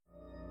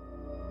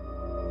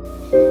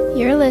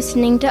You're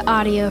listening to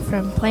audio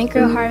from Plank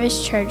Row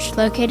Harvest Church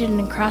located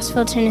in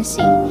Crossville,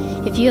 Tennessee.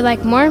 If you'd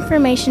like more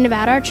information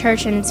about our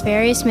church and its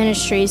various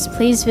ministries,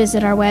 please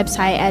visit our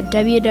website at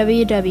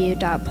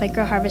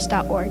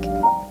www.plankrowharvest.org.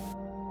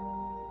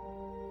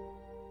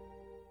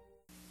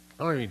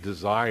 I don't even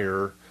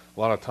desire, a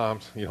lot of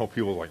times,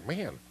 people are like,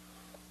 man,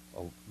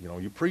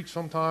 you preach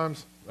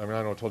sometimes. I mean,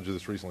 I know I told you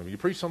this recently, but you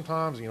preach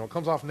sometimes, it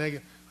comes off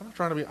negative. I'm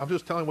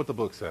just telling you what the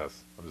book says.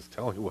 I'm just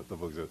telling you what the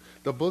book says.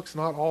 The book's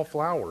not all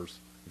flowers.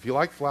 If you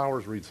like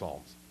flowers, read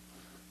Psalms.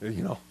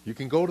 You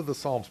can go to the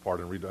Psalms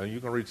part and read, you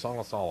can read Song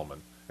of Solomon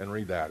and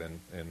read that and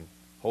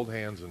hold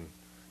hands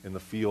in the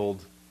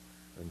field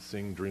and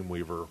sing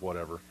Dreamweaver,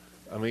 whatever.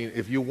 I mean,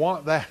 if you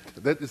want that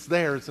it's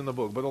there, it's in the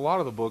book. But a lot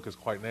of the book is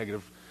quite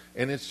negative,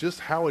 and it's just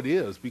how it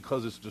is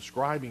because it's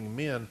describing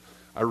men.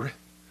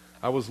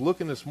 I was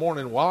looking this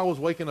morning, while I was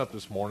waking up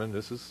this morning,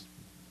 this is,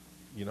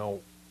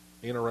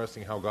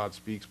 interesting how God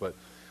speaks, but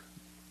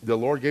the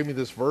Lord gave me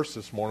this verse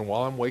this morning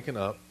while I'm waking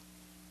up,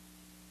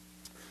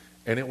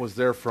 and it was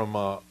there from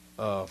 1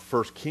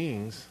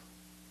 Kings,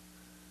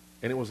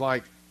 and it was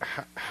like,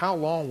 how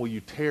long will you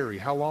tarry?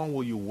 How long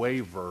will you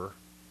waver?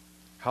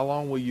 How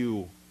long will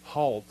you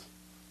halt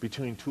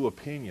between two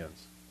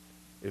opinions?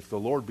 If the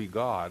Lord be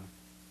God,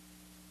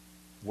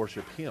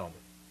 worship him,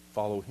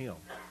 follow him.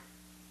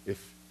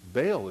 If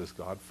Baal is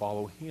God,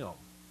 follow him.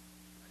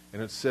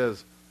 And it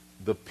says,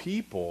 the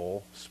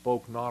people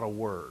spoke not a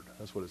word.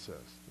 That's what it says.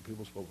 The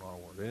people spoke not a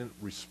word. They didn't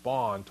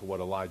respond to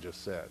what Elijah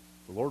said.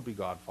 The Lord be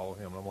God, follow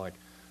him. And I'm like,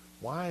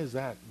 why is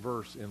that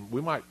verse? And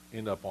we might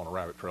end up on a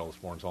rabbit trail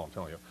this morning, is all I'm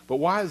telling you. But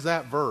why is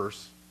that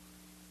verse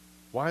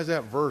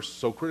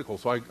so critical?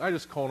 So I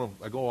just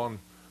go on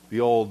the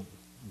old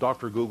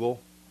Dr.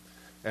 Google,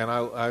 and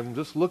I'm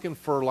just looking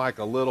for like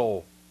a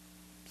little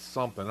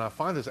something. And I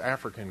find this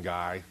African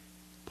guy,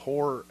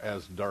 poor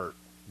as dirt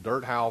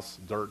house,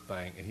 dirt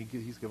thing, and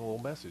he's giving a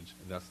little message,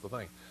 and that's the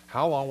thing.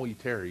 How long will you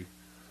tarry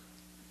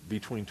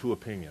between two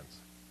opinions?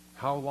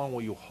 How long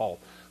will you halt?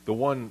 The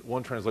one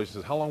translation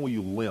says, how long will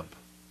you limp?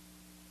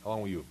 How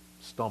long will you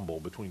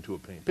stumble between two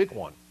opinions? Pick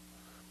one.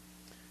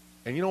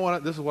 And you know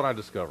what? This is what I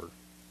discovered.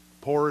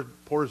 Poor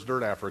as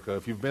dirt Africa.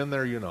 If you've been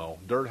there,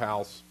 dirt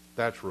house,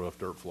 thatch roof,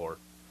 dirt floor,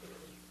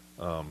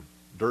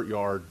 dirt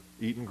yard,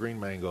 eating green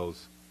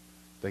mangoes.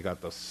 They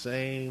got the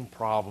same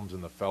problems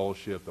in the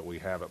fellowship that we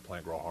have at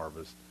Plank Row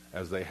Harvest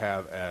as they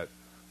have at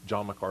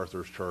John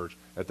MacArthur's church,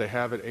 that they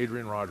have at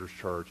Adrian Rogers'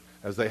 church,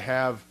 as they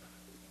have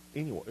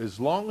anywhere. As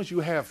long as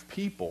you have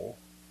people,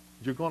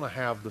 you're going to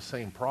have the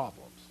same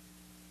problems.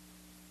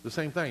 The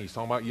same thing. He's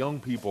talking about young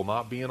people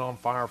not being on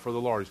fire for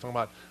the Lord. He's talking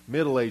about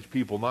middle-aged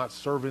people not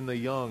serving the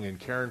young and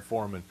caring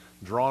for them and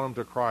drawing them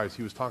to Christ.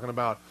 He was talking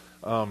about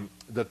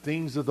the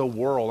things of the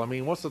world. I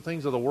mean, what's the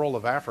things of the world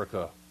of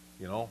Africa?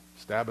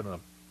 Stabbing a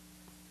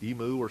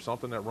emu or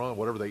something that run,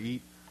 whatever they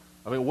eat.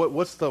 I mean,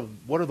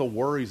 what are the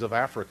worries of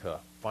Africa?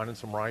 Finding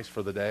some rice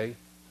for the day.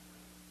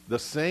 The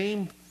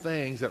same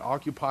things that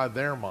occupy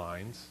their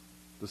minds,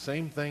 the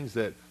same things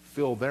that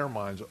fill their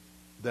minds,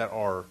 that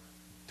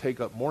take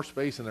up more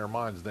space in their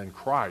minds than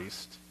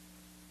Christ,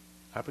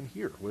 happen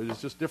here.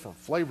 It's just different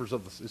flavors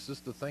of this. It's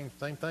just the same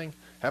thing.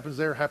 Happens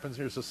there, happens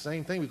here. It's the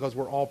same thing because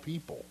we're all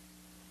people.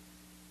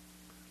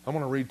 I'm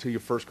going to read to you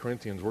 1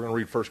 Corinthians. We're going to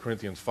read 1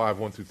 Corinthians 5,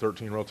 1 through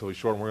 13, relatively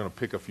short, and we're going to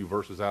pick a few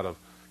verses out of,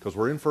 because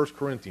we're in 1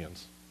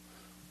 Corinthians,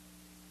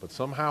 but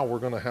somehow we're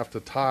going to have to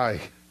tie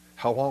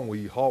how long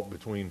we halt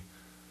between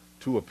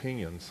two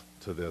opinions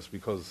to this,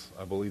 because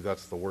I believe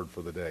that's the word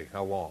for the day.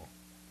 How long?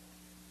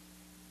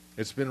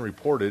 It's been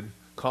reported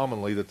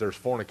commonly that there's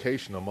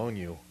fornication among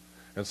you,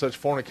 and such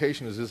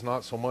fornication as is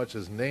not so much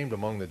as named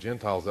among the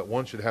Gentiles, that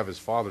one should have his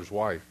father's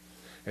wife.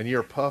 And ye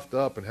are puffed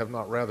up, and have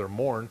not rather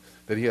mourned,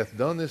 that he hath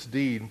done this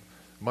deed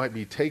might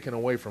be taken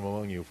away from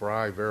among you. For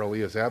I,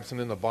 verily, as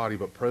absent in the body,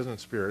 but present in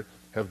spirit,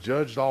 have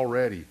judged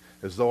already,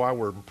 as though I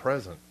were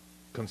present,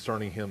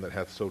 concerning him that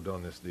hath so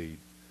done this deed.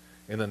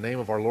 In the name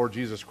of our Lord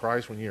Jesus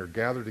Christ, when ye are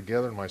gathered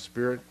together in my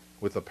spirit,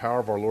 with the power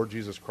of our Lord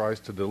Jesus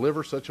Christ, to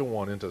deliver such a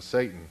one into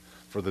Satan,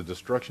 for the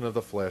destruction of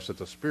the flesh, that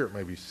the spirit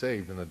may be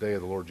saved in the day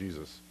of the Lord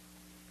Jesus.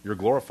 Your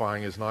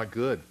glorifying is not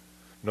good.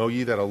 Know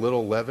ye that a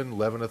little leaven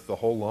leaveneth the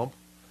whole lump?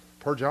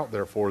 Purge out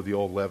therefore the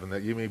old leaven,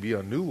 that ye may be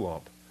a new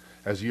lump,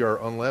 as ye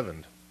are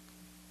unleavened.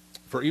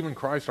 For even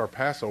Christ our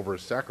Passover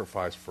is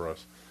sacrificed for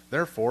us.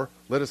 Therefore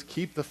let us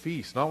keep the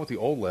feast, not with the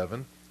old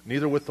leaven,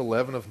 neither with the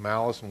leaven of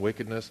malice and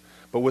wickedness,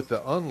 but with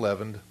the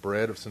unleavened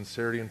bread of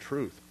sincerity and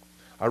truth.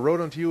 I wrote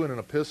unto you in an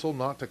epistle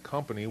not to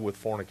company with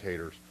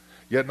fornicators,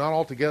 yet not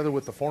altogether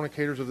with the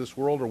fornicators of this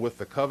world, or with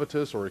the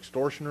covetous, or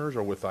extortioners,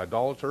 or with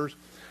idolaters,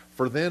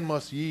 for then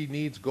must ye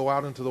needs go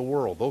out into the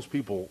world. Those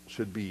people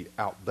should be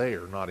out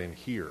there, not in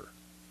here.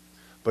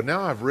 But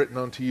now I've written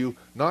unto you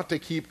not to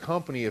keep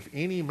company if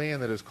any man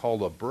that is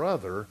called a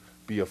brother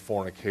be a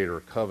fornicator,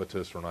 a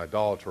covetous, or an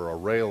idolater, or a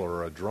railer,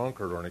 or a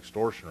drunkard, or an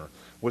extortioner.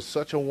 With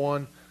such a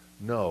one,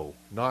 no,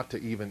 not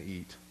to even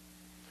eat.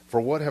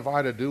 For what have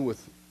I to do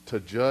with to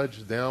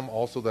judge them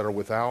also that are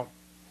without?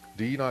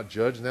 Do ye not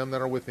judge them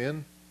that are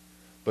within?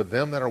 But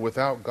them that are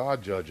without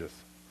God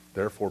judgeth.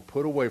 Therefore,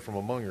 put away from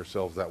among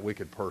yourselves that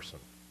wicked person.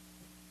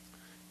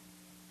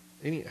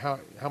 How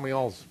many of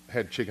y'all's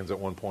had chickens at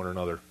one point or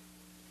another?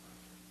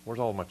 Where's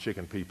all my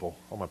chicken people?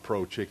 All my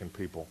pro chicken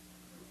people?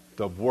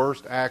 The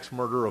worst axe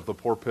murderer of the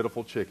poor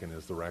pitiful chicken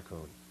is the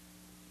raccoon.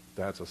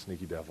 That's a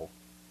sneaky devil.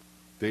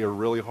 They are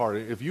really hard.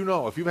 If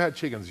you've had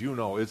chickens, you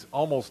know it's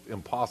almost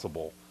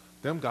impossible.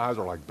 Them guys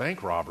are like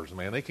bank robbers,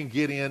 man. They can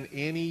get in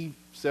any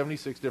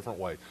 76 different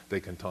ways. They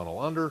can tunnel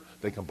under.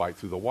 They can bite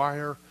through the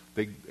wire.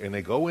 And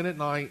they go in at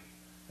night,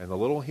 and the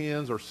little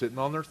hens are sitting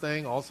on their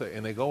thing also,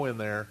 and they go in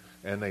there,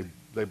 and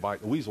they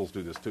bite. Weasels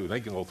do this too.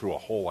 They can go through a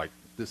hole like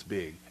this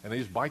big, and they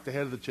just bite the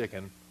head of the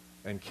chicken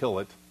and kill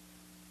it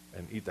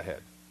and eat the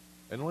head.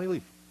 And then they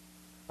leave.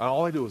 And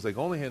all they do is they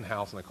go in the hen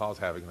house, and they cause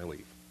havoc, and they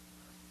leave.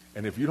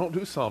 And if you don't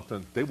do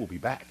something, they will be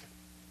back.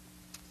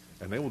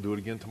 And they will do it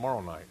again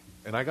tomorrow night.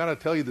 And I got to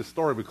tell you this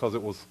story because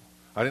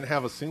I didn't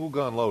have a single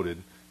gun loaded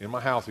in my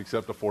house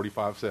except a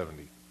 45-70,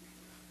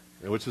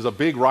 which is a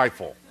big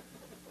rifle,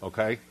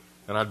 okay?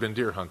 And I'd been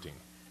deer hunting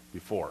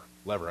before,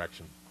 lever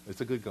action.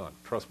 It's a good gun.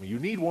 Trust me. You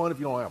need one if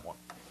you don't have one.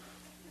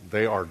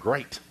 They are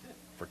great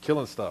for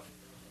killing stuff.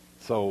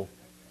 So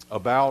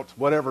about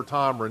whatever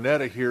time,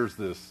 Renetta hears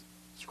this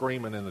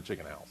screaming in the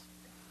chicken house.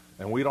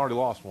 And we'd already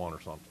lost one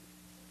or something.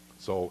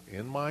 So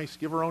in my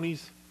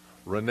Skiveronis,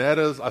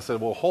 Renetta's, I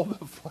said, well, hold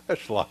the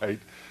flashlight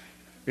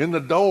in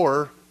the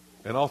door,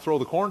 and I'll throw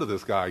the corn to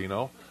this guy,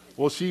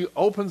 Well, she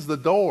opens the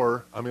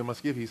door, my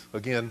skivvies,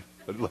 again,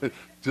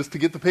 just to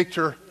get the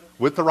picture,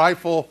 with the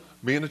rifle,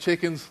 me and the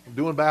chickens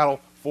doing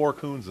battle, 4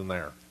 coons in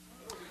there.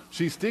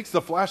 She sticks the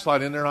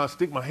flashlight in there, and I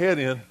stick my head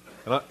in,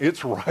 and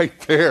it's right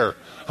there.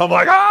 I'm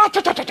like,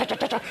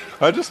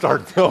 I just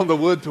start throwing the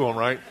wood to him,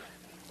 right?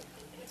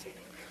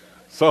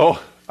 So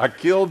I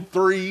killed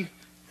 3,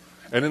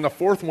 and then the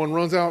 4th one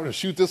runs out and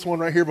shoot this one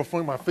right here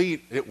before my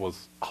feet. It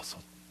was awesome.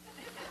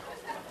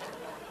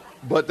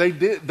 But they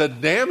did the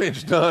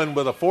damage done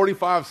with a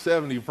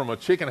 45-70 from a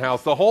chicken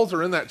house. The holes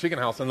are in that chicken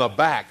house in the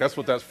back. That's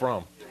what that's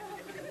from.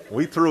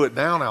 We threw it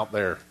down out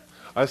there.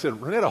 I said,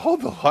 Renetta,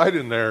 hold the light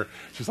in there.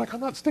 She's like,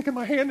 I'm not sticking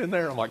my hand in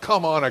there. I'm like,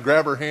 come on. I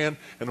grab her hand,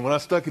 and when I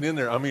stuck it in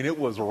there, it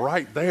was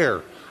right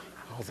there.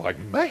 I was like,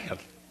 man.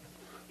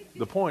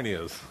 The point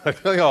is, I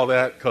tell you all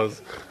that because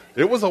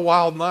it was a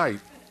wild night.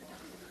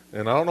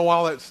 And I don't know why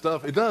all that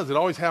stuff, it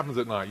always happens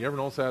at night. You ever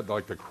notice that?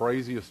 Like the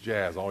craziest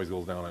jazz always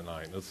goes down at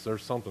night.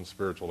 There's something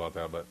spiritual about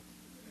that. But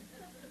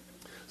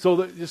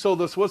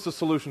what's the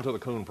solution to the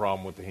coon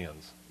problem with the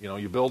hens?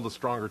 You build the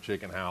stronger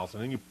chicken house,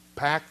 and then you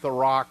pack the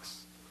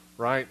rocks,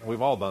 right?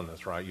 We've all done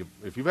this, right?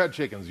 If you've had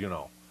chickens, you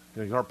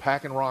start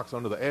packing rocks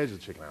under the edge of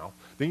the chicken house.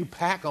 Then you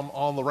pack them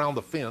all around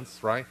the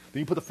fence, right?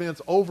 Then you put the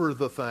fence over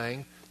the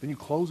thing. Then you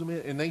close them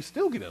in, and they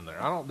still get in there.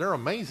 They're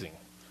amazing.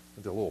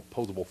 The little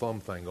posable thumb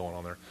thing going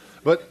on there.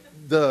 But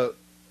the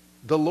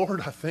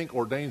Lord, I think,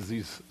 ordains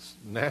these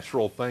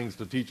natural things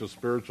to teach us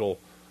spiritual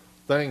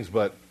things.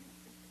 But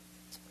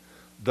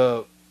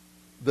the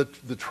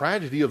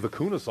tragedy of the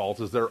coon assaults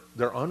is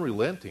they're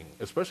unrelenting,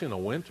 especially in the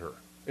winter.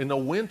 In the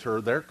winter,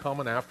 they're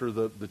coming after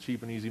the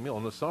cheap and easy meal.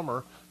 In the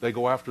summer, they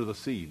go after the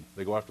seed.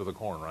 They go after the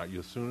corn, right?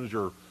 As soon as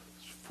your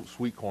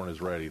sweet corn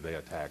is ready, they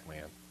attack,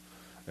 man.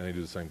 And they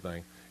do the same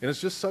thing. And it's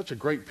just such a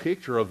great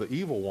picture of the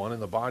evil one in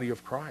the body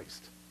of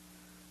Christ.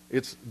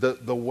 It's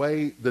the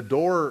way the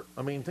door,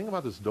 think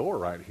about this door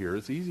right here.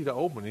 It's easy to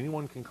open.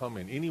 Anyone can come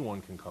in.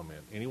 Anyone can come in.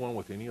 Anyone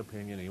with any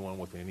opinion, anyone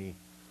with any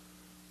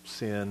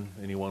sin,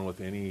 anyone with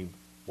any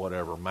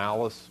whatever,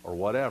 malice or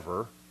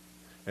whatever.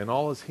 And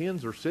all his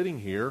hens are sitting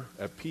here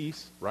at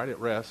peace, right at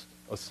rest,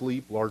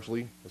 asleep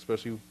largely,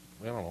 especially,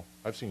 I don't know,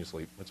 I've seen you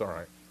sleep. It's all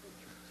right.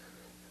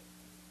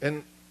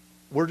 And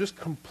we're just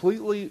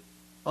completely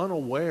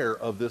unaware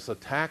of this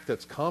attack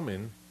that's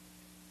coming.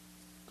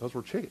 Because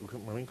we're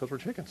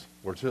chickens.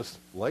 We're just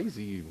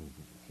lazy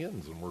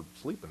hens, and we're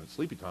sleeping. It's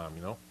sleepy time,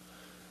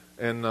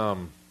 And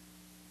we're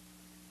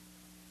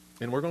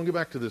going to get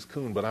back to this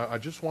coon, but I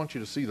just want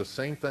you to see the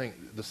same thing.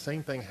 The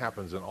same thing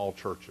happens in all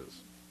churches.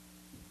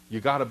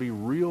 You got to be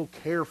real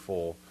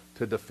careful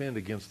to defend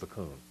against the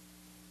coon.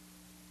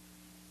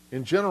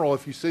 In general,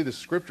 if you see the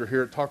scripture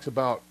here, it talks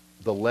about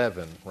the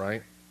leaven,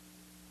 right?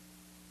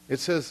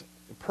 It says,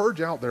 "Purge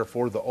out,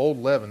 therefore, the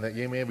old leaven, that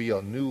ye may be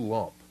a new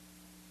lump,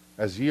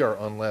 as ye are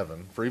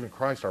unleavened, for even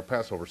Christ our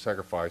Passover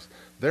sacrifice.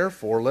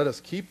 Therefore let us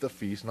keep the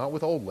feast, not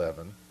with old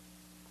leaven,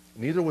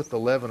 neither with the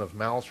leaven of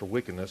malice or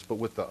wickedness, but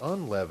with the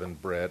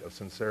unleavened bread of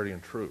sincerity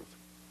and truth."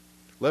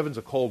 Leaven's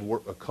a code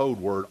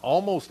word.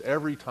 Almost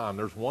every time,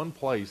 there's one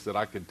place that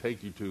I could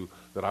take you to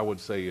that I would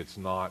say it's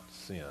not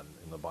sin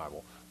in the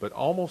Bible. But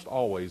almost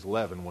always,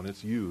 leaven, when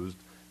it's used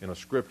in a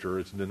scripture,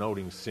 it's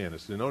denoting sin.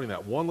 It's denoting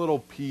that one little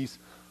piece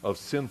of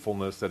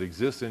sinfulness that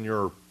exists in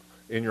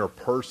your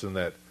person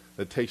that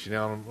takes you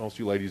down. Most of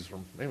you ladies,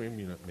 maybe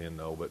men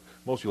know, but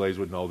most of you ladies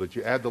would know that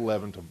you add the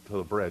leaven to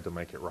the bread to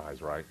make it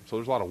rise, right? So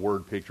there's a lot of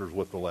word pictures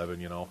with the leaven,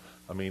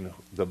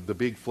 the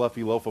big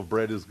fluffy loaf of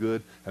bread is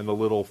good, and the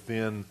little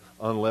thin,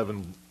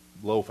 unleavened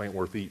loaf ain't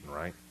worth eating,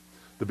 right?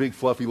 The big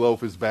fluffy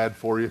loaf is bad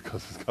for you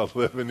because it's got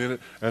leaven in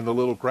it, and the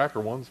little cracker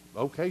one's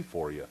okay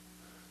for you.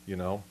 you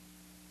know.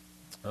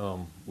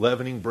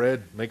 Leavening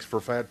bread makes for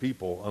fat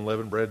people.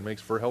 Unleavened bread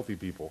makes for healthy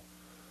people.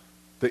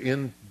 The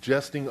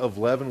ingesting of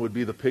leaven would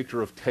be the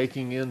picture of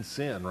taking in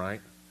sin,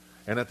 right?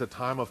 And at the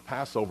time of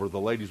Passover, the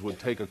ladies would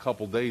take a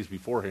couple days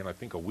beforehand, I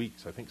think a week,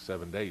 I think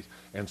 7 days,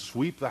 and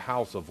sweep the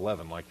house of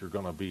leaven like you're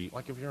going to be,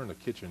 like if you're in the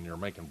kitchen, you're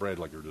making bread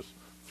like you're just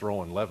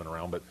throwing leaven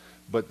around.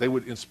 But they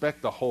would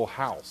inspect the whole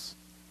house,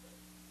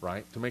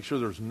 right, to make sure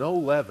there's no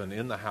leaven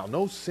in the house,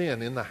 no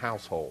sin in the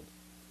household.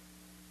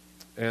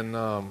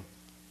 And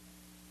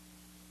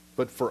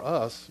but for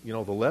us, you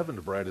know, the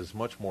leavened bread is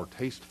much more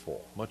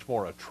tasteful, much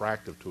more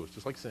attractive to us,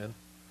 just like sin.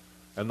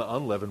 And the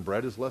unleavened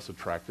bread is less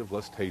attractive,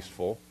 less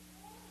tasteful.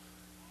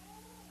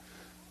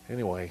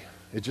 Anyway,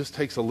 it just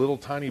takes a little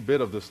tiny bit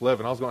of this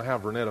leaven. I was going to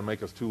have Renetta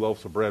make us 2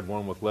 loaves of bread,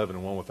 one with leaven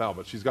and one without,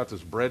 but she's got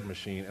this bread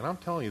machine, and I'm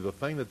telling you, the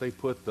thing that they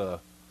put the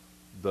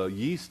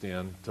yeast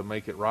in to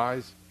make it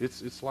rise,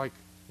 it's like,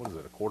 what is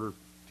it, a quarter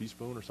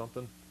teaspoon or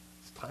something?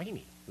 It's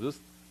tiny. It's just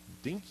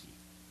dinky.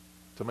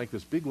 To make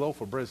this big loaf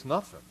of bread, it's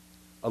nothing.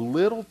 A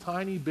little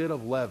tiny bit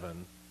of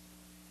leaven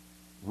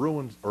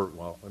ruins,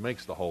 it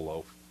makes the whole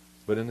loaf.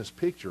 But in this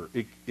picture,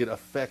 it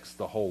affects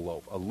the whole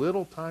loaf. A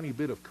little tiny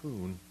bit of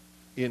coon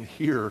in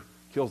here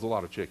kills a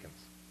lot of chickens.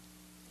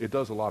 It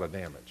does a lot of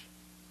damage.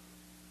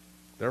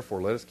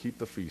 Therefore, let us keep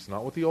the feast,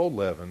 not with the old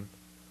leaven,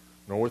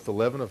 nor with the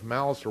leaven of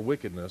malice or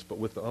wickedness, but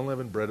with the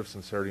unleavened bread of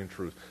sincerity and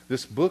truth.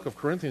 This book of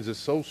Corinthians is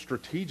so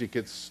strategic.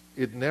 It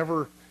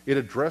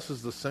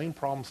addresses the same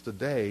problems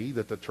today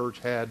that the church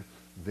had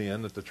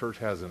then, that the church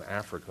has in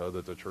Africa,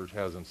 that the church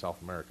has in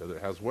South America, that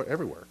it has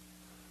everywhere.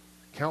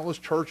 Countless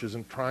churches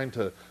in trying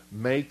to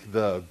make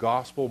the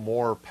gospel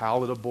more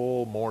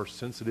palatable, more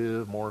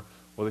sensitive, more,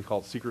 what they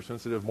call it, seeker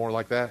sensitive, more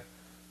like that,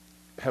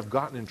 have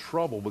gotten in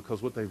trouble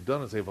because what they've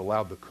done is they've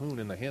allowed the coon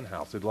in the hen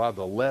house. They've allowed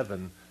the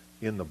leaven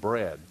in the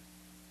bread,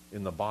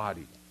 in the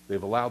body.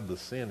 They've allowed the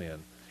sin in.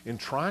 In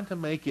trying to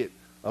make it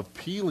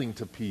appealing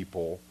to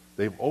people,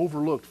 they've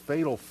overlooked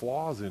fatal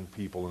flaws in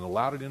people and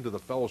allowed it into the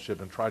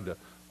fellowship and tried to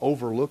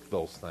overlook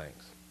those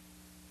things.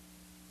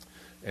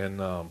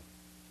 And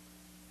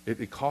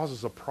it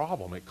causes a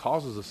problem. It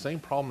causes the same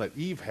problem that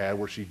Eve had,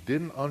 where she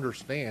didn't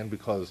understand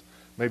because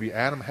maybe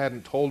Adam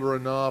hadn't told her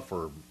enough,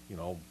 or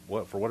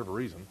for whatever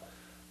reason,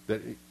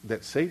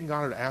 that Satan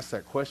got her to ask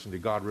that question: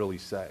 did God really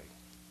say?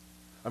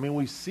 I mean,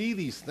 we see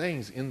these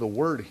things in the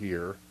Word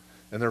here,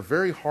 and they're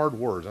very hard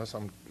words. That's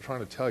what I'm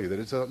trying to tell you, that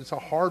it's a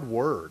hard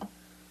word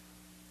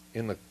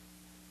in the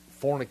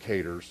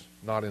fornicators,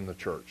 not in the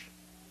church.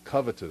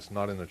 Covetous,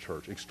 not in the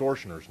church.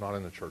 Extortioners, not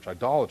in the church.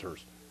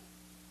 Idolaters,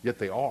 yet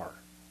they are.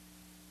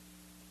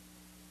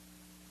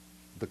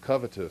 The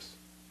covetous,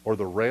 or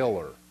the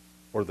railer,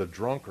 or the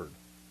drunkard.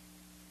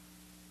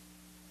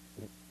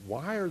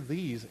 Why are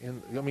these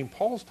in? I mean,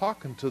 Paul's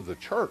talking to the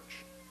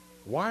church.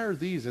 Why are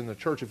these in the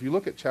church? If you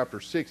look at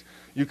chapter 6,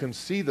 you can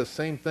see the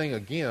same thing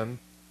again.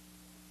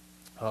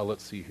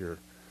 Let's see here.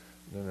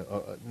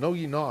 Know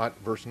ye not,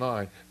 verse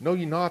 9, know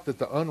ye not that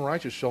the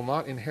unrighteous shall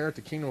not inherit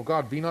the kingdom of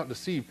God? Be not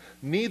deceived,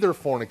 neither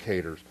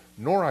fornicators,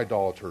 nor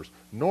idolaters,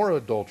 nor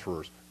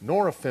adulterers,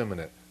 nor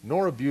effeminate,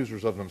 nor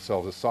abusers of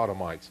themselves as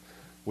sodomites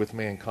with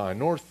mankind,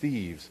 nor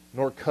thieves,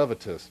 nor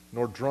covetous,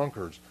 nor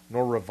drunkards,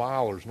 nor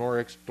revilers, nor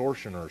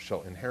extortioners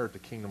shall inherit the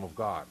kingdom of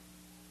God.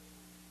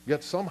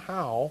 Yet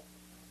somehow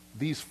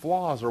these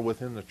flaws are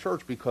within the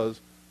church, because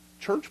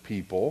church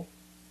people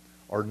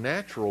are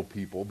natural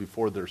people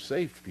before they're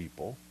saved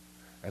people,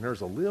 and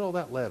there's a little of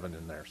that leaven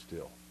in there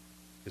still.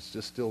 It's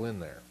just still in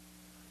there.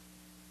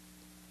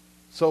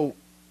 So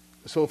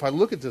if I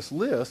look at this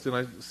list, and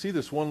I see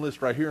this one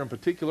list right here in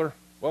particular,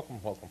 welcome.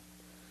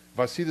 If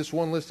I see this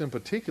one list in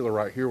particular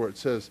right here where it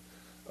says,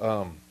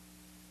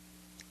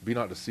 be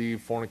not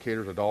deceived,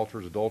 fornicators,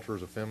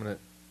 adulterers, effeminate,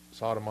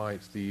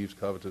 sodomites, thieves,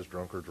 covetous,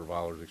 drunkards,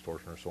 revilers,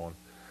 extortioners, so on.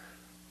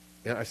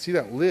 And I see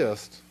that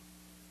list,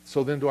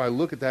 so then do I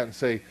look at that and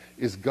say,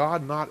 is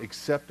God not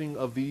accepting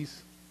of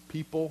these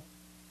people?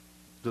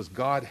 Does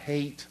God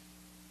hate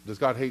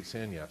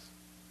sin? Yes.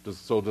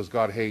 Does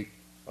God hate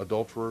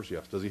adulterers?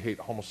 Yes. Does he hate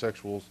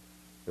homosexuals?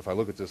 If I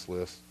look at this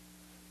list,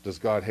 does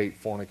God hate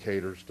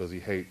fornicators? Does he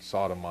hate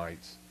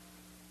sodomites?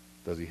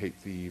 Does he hate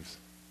thieves?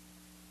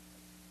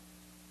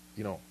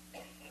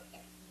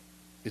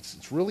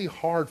 It's really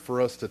hard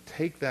for us to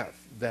take that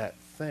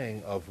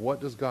thing of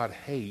what does God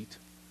hate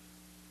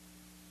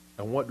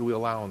and what do we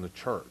allow in the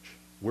church.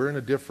 We're in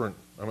a different,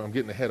 I'm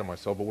getting ahead of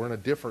myself, but we're in a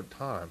different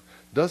time.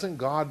 Doesn't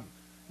God,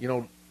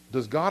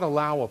 does God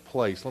allow a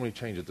place, let me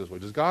change it this way,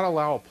 does God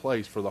allow a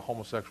place for the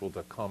homosexual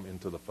to come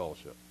into the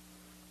fellowship?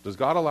 Does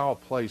God allow a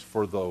place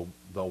for the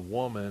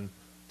woman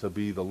to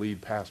be the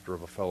lead pastor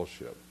of a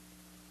fellowship?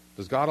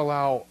 Does God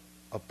allow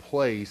a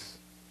place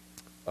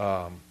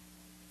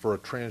for a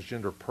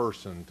transgender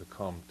person to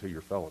come to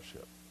your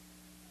fellowship?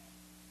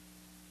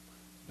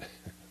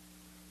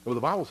 Well,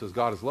 the Bible says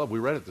God is love. We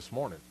read it this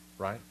morning,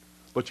 right?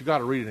 But you got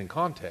to read it in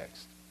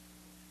context.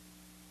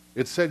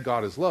 It said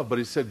God is love, but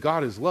it said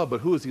God is love, but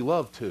who is he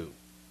love to?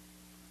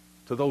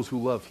 To those who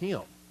love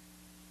him.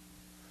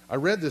 I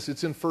read this.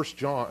 It's in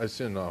John. It's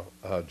in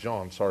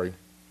John. Sorry.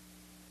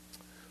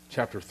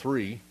 chapter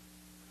 3.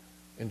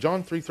 In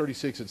John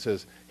 3:36 it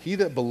says, "He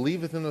that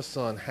believeth in the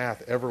Son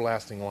hath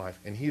everlasting life,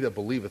 and he that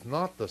believeth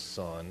not the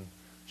Son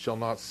shall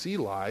not see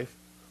life,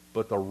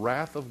 but the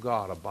wrath of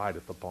God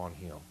abideth upon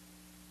him."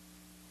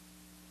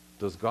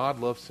 Does God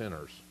love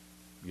sinners?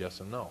 Yes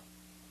and no.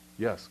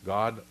 Yes,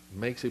 God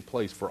makes a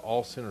place for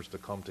all sinners to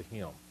come to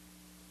him.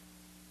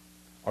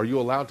 Are you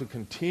allowed to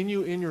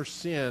continue in your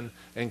sin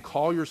and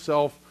call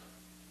yourself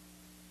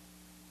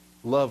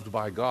loved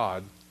by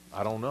God?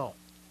 I don't know.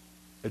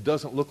 It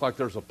doesn't look like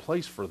there's a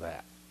place for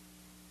that.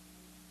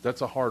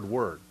 That's a hard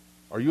word.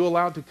 Are you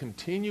allowed to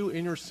continue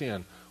in your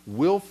sin,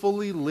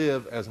 willfully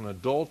live as an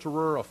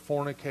adulterer, a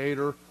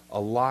fornicator,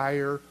 a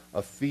liar,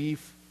 a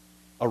thief,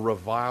 a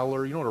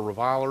reviler? You know what a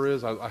reviler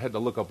is? I had to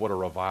look up what a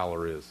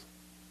reviler is.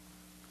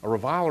 A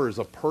reviler is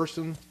a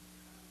person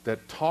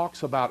that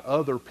talks about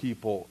other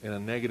people in a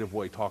negative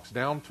way, talks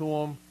down to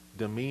them,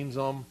 demeans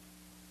them,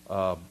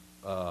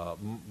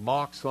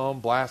 mocks them,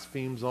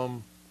 blasphemes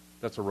them.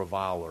 That's a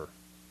reviler.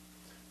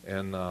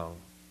 And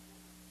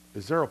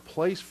is there a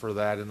place for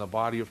that in the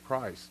body of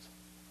Christ?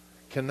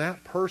 Can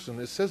that person,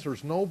 it says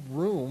there's no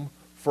room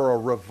for a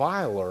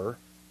reviler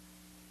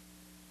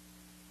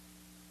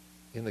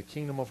in the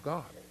kingdom of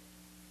God.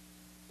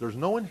 There's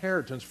no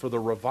inheritance for the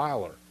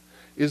reviler.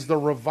 Is the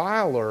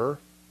reviler,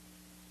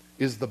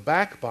 is the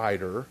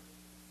backbiter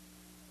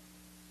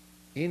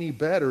any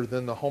better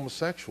than the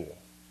homosexual?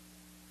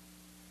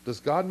 Does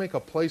God make a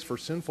place for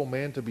sinful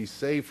man to be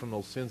saved from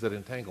those sins that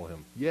entangle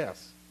him?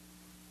 Yes.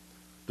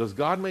 Does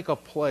God make a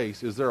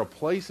place, is there a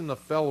place in the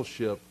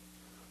fellowship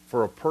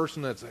for a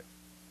person that's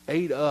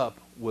ate up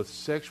with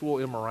sexual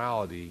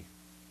immorality,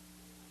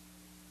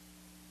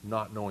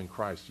 not knowing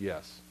Christ?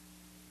 Yes.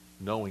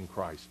 Knowing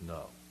Christ?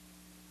 No.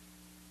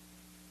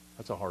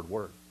 That's a hard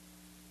word.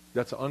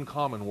 That's an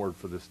uncommon word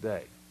for this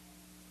day.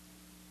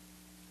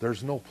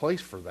 There's no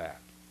place for that.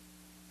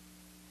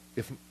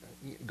 If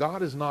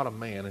God is not a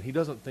man, and he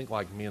doesn't think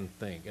like men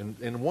think.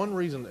 And one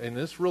reason, and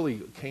this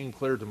really came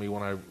clear to me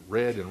when I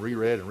read and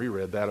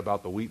reread that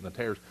about the wheat and the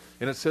tares.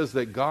 And it says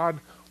that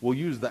God will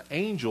use the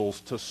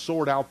angels to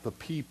sort out the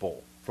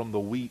people from the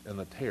wheat and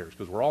the tares.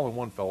 Because we're all in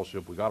one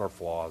fellowship. We got our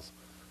flaws.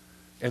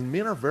 And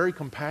men are very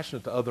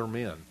compassionate to other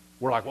men.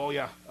 We're like, well,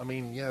 yeah, I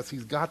mean, yes,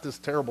 he's got this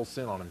terrible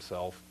sin on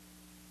himself.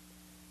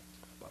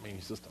 I mean,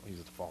 he's just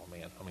a fallen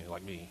man. I mean,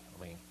 like me.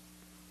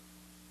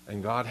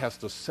 And God has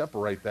to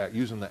separate that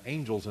using the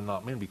angels and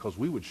not men, because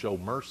we would show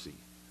mercy.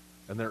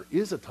 And there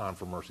is a time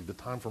for mercy. The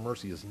time for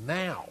mercy is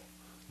now,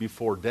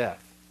 before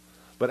death.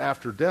 But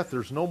after death,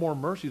 there's no more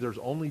mercy. There's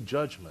only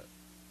judgment.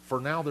 For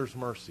now, there's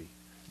mercy.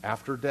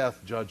 After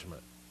death,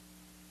 judgment.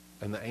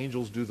 And the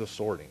angels do the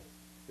sorting.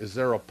 Is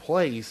there a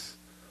place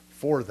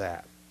for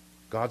that?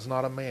 God's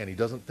not a man. He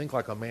doesn't think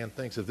like a man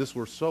thinks. If this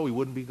were so, he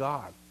wouldn't be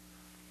God.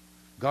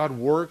 God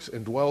works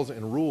and dwells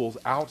and rules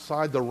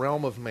outside the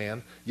realm of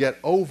man, yet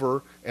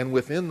over and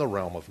within the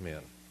realm of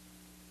men.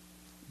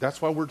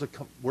 That's why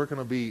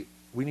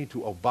we need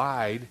to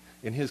abide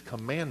in his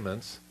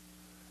commandments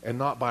and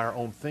not by our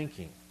own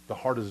thinking. The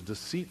heart is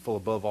deceitful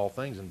above all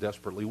things and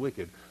desperately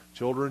wicked.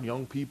 Children,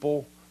 young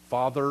people,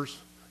 fathers,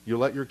 you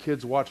let your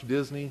kids watch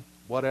Disney,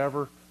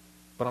 whatever.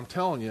 But I'm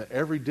telling you,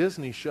 every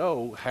Disney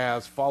show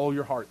has follow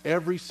your heart.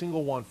 Every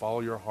single one,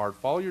 follow your heart.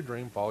 Follow your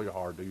dream, follow your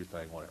heart, do your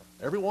thing, whatever.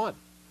 Every one.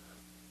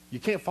 You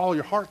can't follow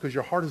your heart because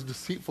your heart is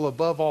deceitful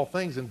above all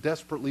things and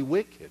desperately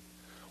wicked.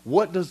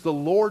 What does the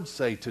Lord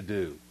say to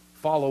do?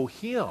 Follow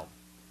him.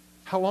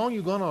 How long are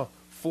you going to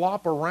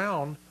flop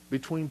around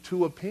between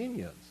two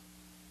opinions?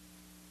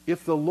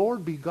 If the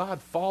Lord be God,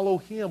 follow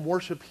him,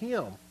 worship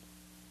him.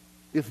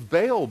 If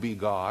Baal be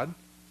God,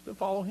 then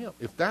follow him.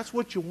 If that's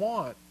what you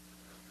want,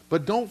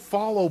 but don't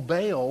follow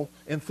Baal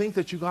and think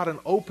that you got an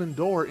open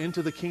door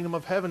into the kingdom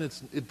of heaven.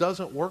 It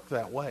doesn't work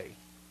that way.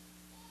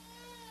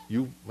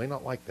 You may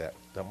not like that.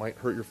 That might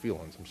hurt your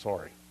feelings. I'm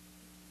sorry.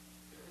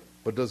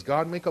 But does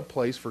God make a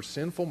place for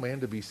sinful man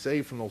to be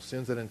saved from those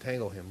sins that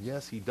entangle him?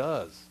 Yes, he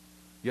does.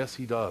 Yes,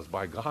 he does.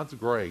 By God's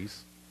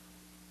grace,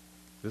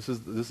 this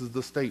is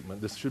the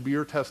statement. This should be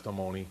your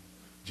testimony.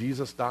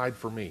 Jesus died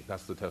for me.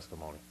 That's the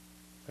testimony.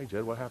 Hey,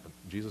 Jed, what happened?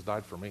 Jesus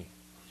died for me.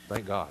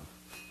 Thank God.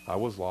 I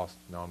was lost.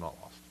 Now I'm not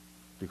lost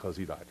because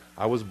he died.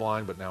 I was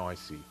blind, but now I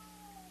see.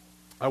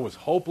 I was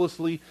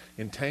hopelessly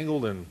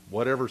entangled in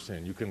whatever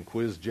sin. You can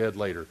quiz Jed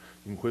later.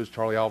 You can quiz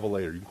Charlie Alva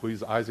later. You can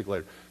quiz Isaac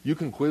later. You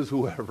can quiz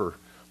whoever.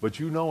 But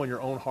you know in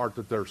your own heart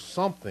that there's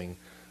something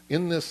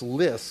in this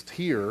list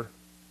here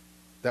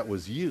that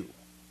was you.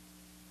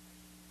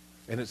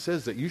 And it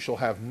says that you shall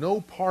have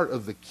no part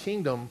of the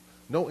kingdom,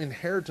 no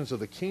inheritance of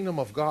the kingdom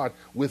of God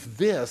with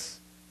this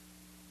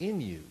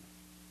in you.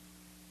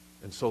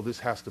 And so this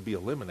has to be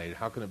eliminated.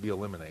 How can it be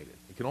eliminated?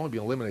 It can only be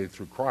eliminated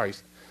through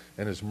Christ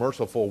and his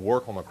merciful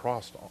work on the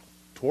cross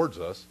towards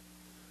us.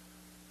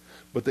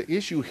 But the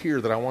issue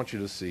here that I want you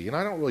to see, and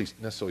I don't really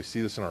necessarily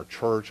see this in our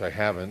church, I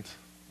haven't.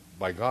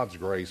 By God's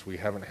grace, we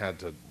haven't had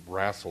to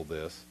wrestle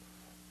this.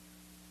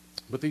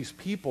 But these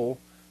people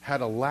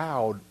had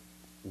allowed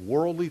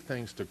worldly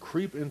things to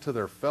creep into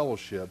their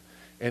fellowship,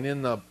 And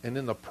in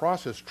the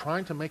process,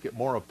 trying to make it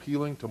more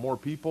appealing to more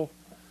people,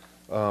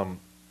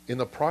 in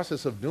the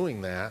process of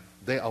doing that,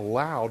 they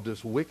allowed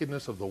this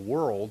wickedness of the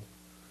world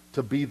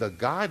to be the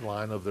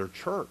guideline of their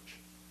church.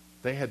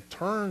 They had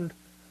turned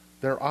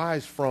their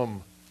eyes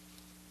from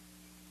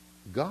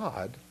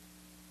God,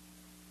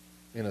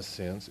 in a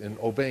sense, in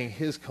obeying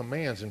his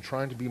commands and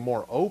trying to be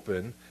more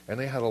open, and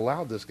they had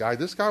allowed this guy.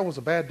 This guy was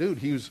a bad dude.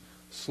 He was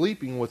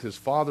sleeping with his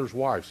father's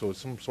wife, so it's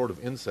some sort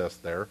of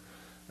incest there,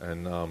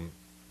 and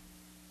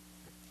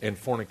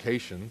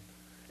fornication.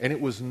 And it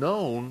was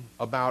known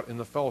about in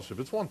the fellowship.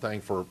 It's one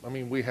thing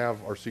we have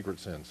our secret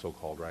sins,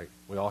 so-called, right?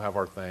 We all have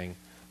our thing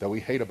that we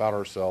hate about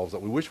ourselves,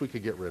 that we wish we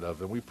could get rid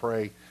of, and we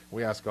pray,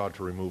 we ask God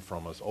to remove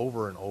from us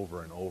over and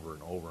over and over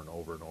and over and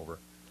over and over.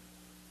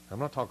 I'm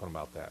not talking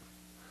about that.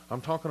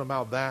 I'm talking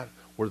about that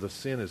where the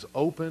sin is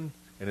open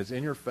and it's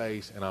in your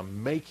face, and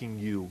I'm making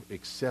you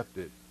accept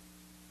it.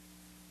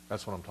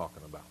 That's what I'm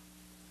talking about.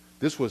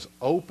 This was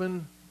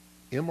open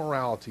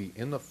immorality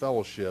in the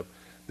fellowship.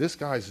 This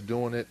guy's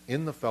doing it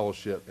in the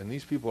fellowship, and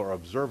these people are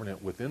observing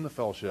it within the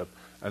fellowship,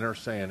 and they're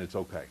saying it's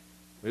okay.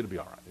 It'll be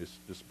all right. This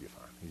will be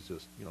fine. He's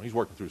just, he's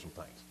working through some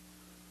things.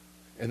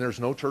 And there's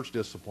no church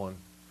discipline,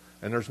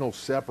 and there's no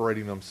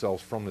separating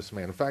themselves from this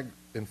man.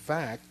 In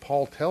fact,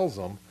 Paul tells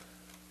them,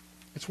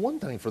 it's one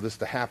thing for this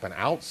to happen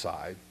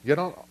outside.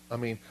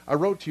 I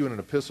wrote to you in an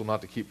epistle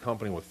not to keep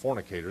company with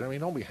fornicators.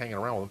 Don't be hanging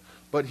around with them.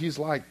 But he's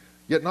like,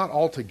 yet not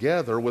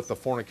altogether with the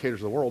fornicators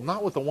of the world,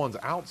 not with the ones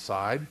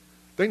outside.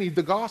 They need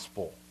the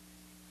gospel.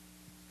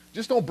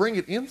 Just don't bring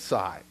it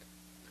inside.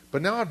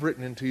 But now I've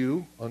written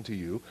unto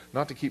you,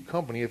 not to keep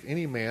company if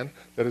any man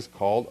that is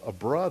called a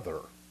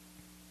brother,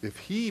 if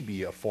he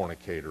be a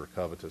fornicator,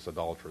 covetous,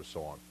 idolatrous,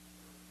 so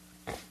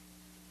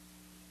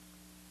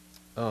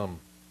on.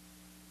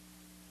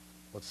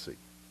 Let's see.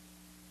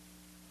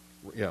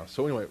 Yeah,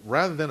 so anyway,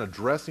 rather than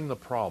addressing the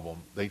problem,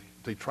 they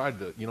tried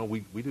to,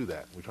 we do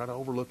that. We try to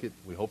overlook it.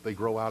 We hope they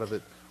grow out of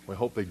it. We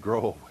hope they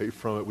grow away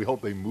from it. We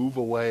hope they move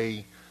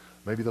away.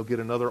 Maybe they'll get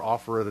another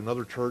offer at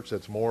another church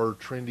that's more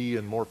trendy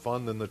and more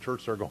fun than the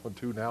church they're going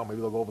to now. Maybe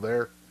they'll go over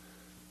there.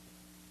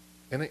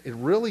 And it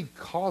really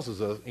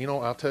causes us,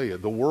 I'll tell you,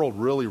 the world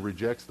really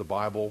rejects the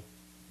Bible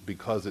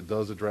because it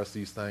does address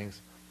these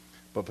things.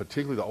 But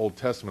particularly the Old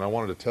Testament, I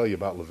wanted to tell you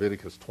about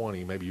Leviticus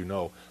 20. Maybe you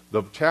know.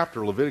 The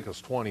chapter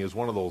Leviticus 20 is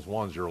one of those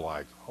ones you're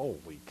like,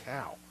 holy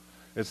cow.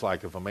 It's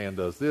like if a man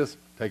does this,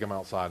 take him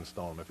outside and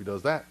stone him. If he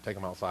does that, take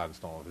him outside and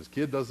stone him. If his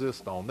kid does this,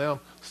 stone them,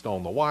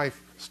 stone the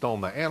wife, stone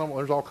the animal.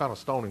 There's all kind of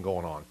stoning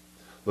going on.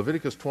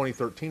 Leviticus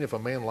 20:13, if a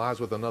man lies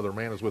with another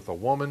man as with a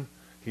woman,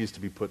 he's to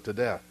be put to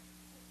death.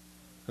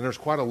 And there's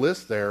quite a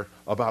list there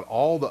about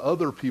all the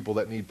other people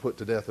that need put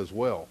to death as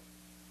well.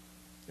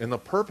 And the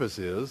purpose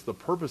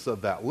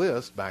of that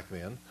list back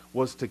then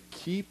was to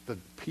keep the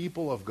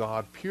people of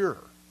God pure.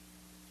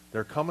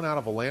 They're coming out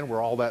of a land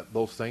where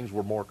those things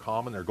were more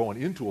common. They're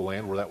going into a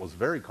land where that was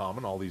very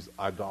common, all these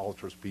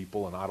idolatrous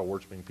people and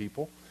idol-worshiping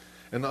people.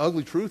 And the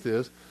ugly truth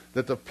is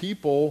that the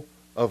people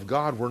of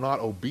God were not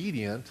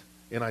obedient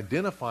in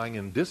identifying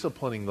and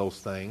disciplining those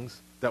things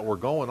that were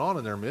going on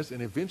in their midst,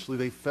 and eventually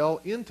they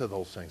fell into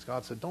those things.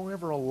 God said, don't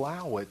ever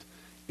allow it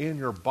in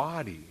your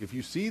body. If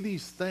you see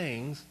these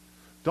things,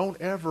 don't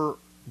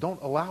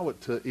allow it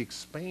to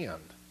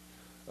expand.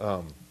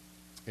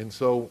 And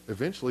so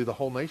eventually the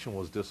whole nation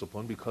was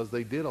disciplined because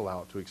they did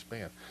allow it to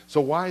expand.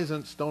 So why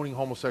isn't stoning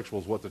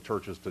homosexuals what the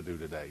church is to do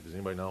today? Does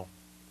anybody know?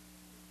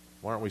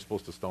 Why aren't we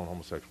supposed to stone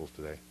homosexuals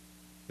today?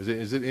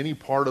 Is it any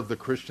part of the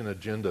Christian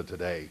agenda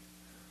today?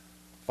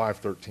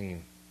 5:13.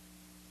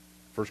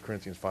 1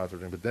 Corinthians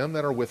 5:13. But them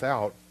that are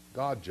without,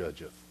 God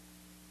judgeth.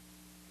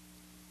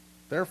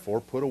 Therefore,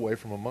 put away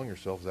from among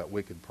yourselves that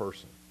wicked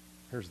person.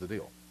 Here's the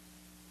deal.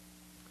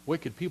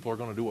 Wicked people are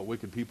going to do what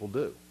wicked people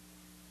do.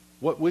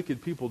 What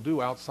wicked people do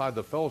outside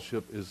the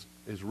fellowship is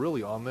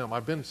really on them.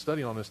 I've been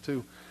studying on this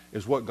too,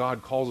 is what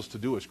God calls us to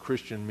do as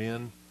Christian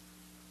men,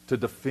 to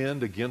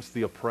defend against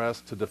the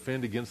oppressed, to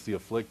defend against the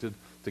afflicted,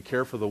 to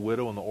care for the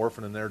widow and the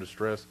orphan in their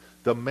distress.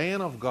 The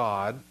man of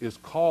God is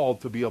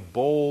called to be a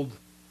bold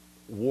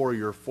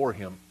warrior for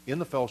him in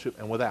the fellowship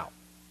and without.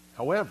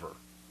 However,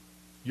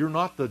 you're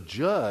not the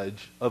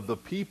judge of the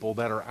people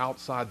that are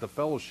outside the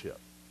fellowship.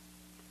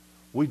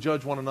 We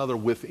judge one another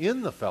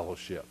within the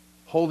fellowship,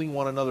 holding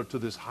one another to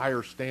this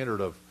higher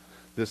standard of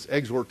this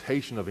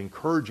exhortation of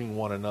encouraging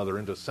one another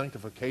into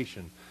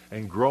sanctification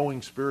and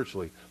growing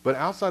spiritually. But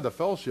outside the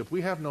fellowship,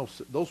 we have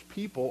those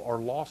people are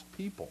lost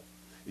people.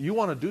 You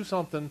want to do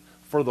something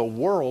for the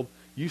world,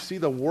 you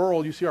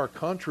see our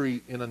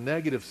country in a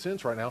negative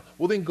sense right now,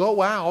 well then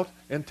go out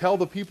and tell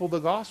the people the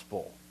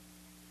gospel.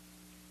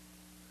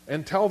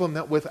 And tell them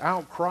that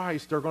without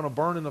Christ, they're going to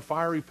burn in the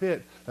fiery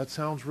pit. That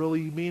sounds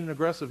really mean and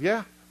aggressive.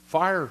 Yeah,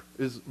 fire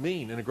is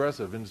mean and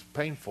aggressive and it's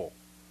painful.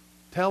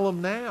 Tell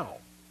them now.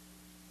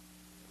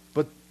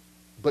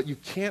 But you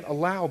can't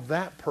allow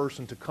that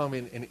person to come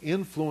in and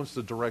influence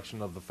the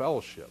direction of the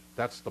fellowship.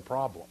 That's the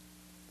problem.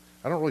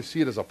 I don't really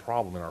see it as a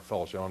problem in our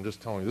fellowship. I'm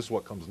just telling you, this is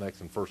what comes next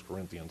in 1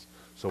 Corinthians,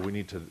 so we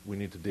need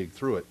to dig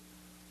through it.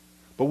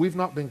 But we've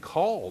not been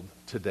called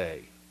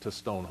today to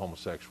stone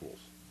homosexuals.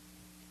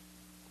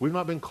 We've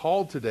not been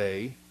called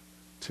today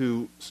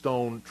to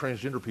stone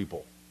transgender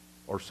people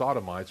or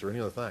sodomites or any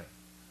other thing.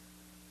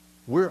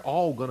 We're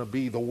all going to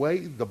be, the way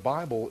the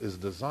Bible is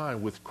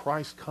designed with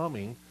Christ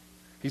coming,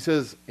 he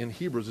says in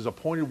Hebrews, is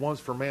appointed once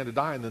for man to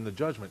die and then the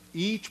judgment.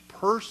 Each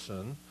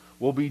person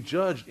will be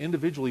judged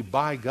individually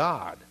by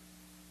God.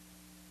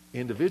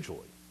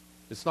 Individually.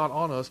 It's not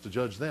on us to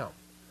judge them.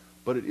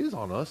 But it is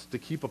on us to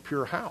keep a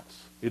pure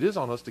house. It is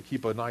on us to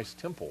keep a nice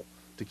temple,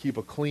 to keep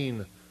a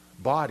clean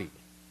body.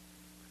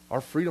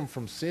 Our freedom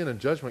from sin and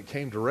judgment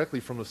came directly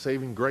from the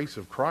saving grace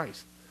of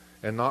Christ,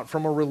 and not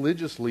from a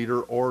religious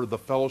leader or the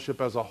fellowship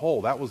as a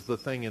whole. That was the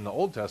thing in the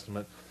Old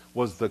Testament,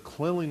 was the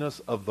cleanliness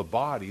of the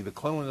body, the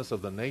cleanliness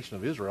of the nation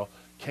of Israel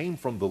came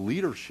from the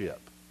leadership,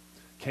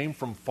 came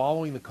from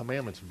following the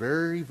commandments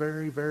very,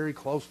 very, very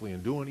closely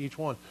and doing each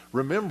one.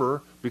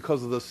 Remember,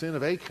 because of the sin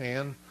of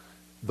Achan,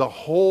 the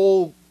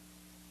whole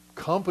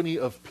company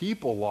of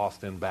people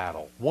lost in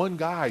battle. One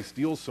guy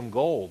steals some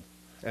gold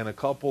and a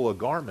couple of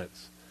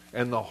garments,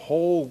 and the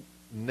whole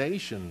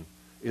nation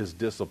is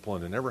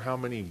disciplined, and ever how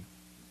many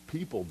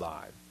people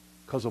died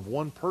because of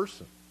one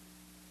person.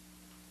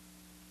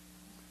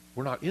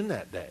 We're not in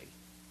that day.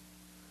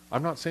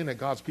 I'm not saying that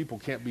God's people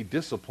can't be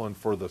disciplined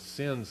for the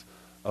sins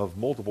of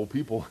multiple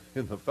people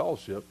in the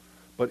fellowship,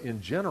 but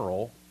in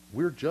general,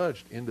 we're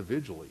judged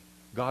individually.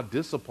 God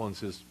disciplines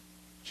his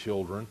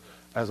children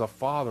as a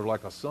father,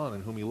 like a son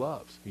in whom he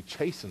loves. He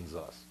chastens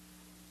us.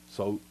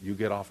 So you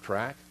get off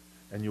track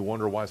and you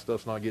wonder why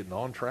stuff's not getting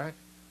on track.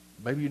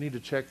 Maybe you need to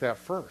check that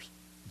first.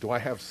 Do I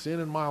have sin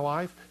in my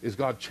life? Is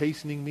God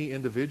chastening me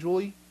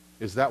individually?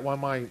 Is that why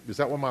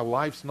my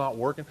life's not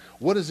working?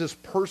 What is this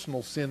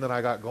personal sin that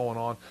I got going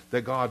on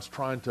that God's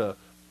trying to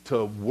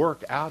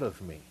work out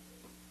of me?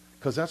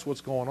 Because that's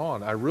what's going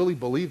on. I really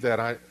believe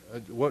that.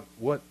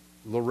 What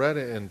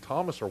Loretta and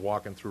Thomas are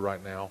walking through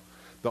right now,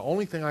 the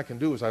only thing I can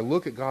do is I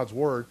look at God's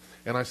Word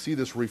and I see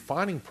this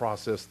refining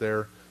process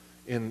there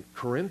in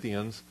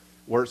Corinthians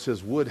where it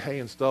says wood, hay,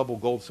 and stubble,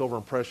 gold, silver,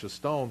 and precious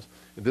stones.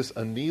 This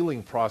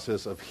annealing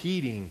process of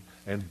heating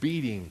and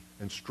beating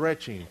and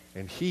stretching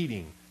and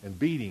heating and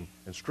beating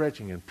and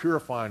stretching and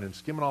purifying and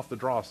skimming off the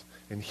dross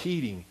and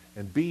heating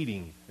and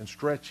beating and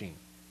stretching.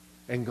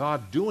 And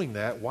God doing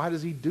that, why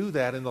does he do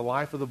that in the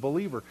life of the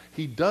believer?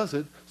 He does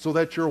it so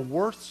that you're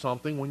worth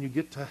something when you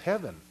get to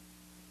heaven.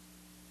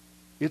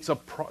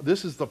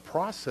 This is the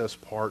process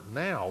part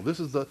now. This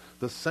is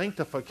the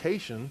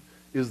sanctification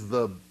is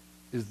the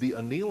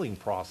annealing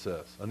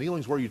process.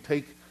 Annealing is where you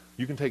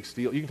can take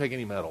steel, you can take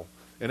any metal,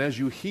 and as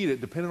you heat it,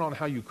 depending on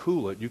how you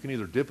cool it, you can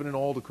either dip it in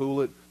oil to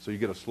cool it, so you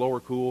get a slower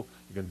cool.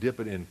 You can dip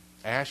it in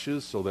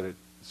ashes so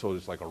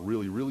it's like a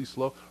really, really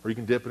slow, or you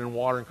can dip it in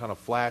water and kind of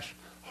flash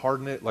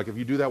harden it. Like if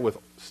you do that with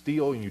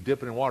steel and you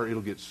dip it in water,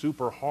 it'll get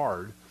super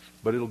hard,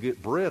 but it'll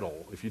get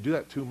brittle. If you do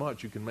that too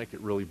much, you can make it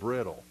really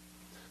brittle.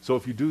 So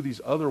if you do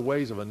these other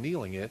ways of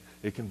annealing it,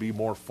 it can be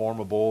more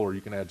formable, or you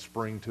can add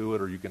spring to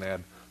it, or you can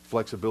add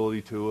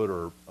flexibility to it,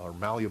 or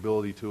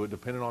malleability to it,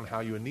 depending on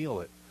how you anneal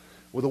it.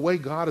 Well, the way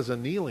God is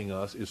annealing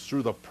us is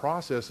through the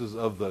processes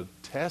of the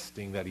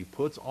testing that he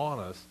puts on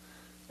us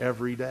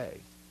every day.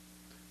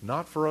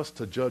 Not for us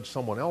to judge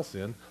someone else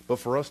in, but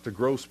for us to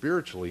grow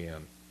spiritually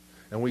in.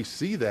 And we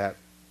see that,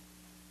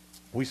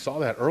 we saw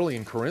that early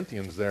in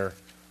Corinthians there.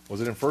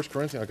 Was it in 1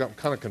 Corinthians? I got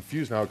kind of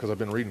confused now because I've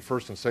been reading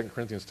 1 and 2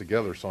 Corinthians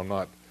together, so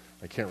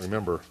I can't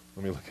remember.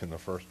 Let me look in the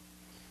first.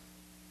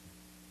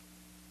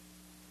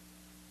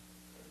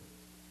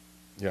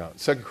 Yeah,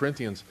 2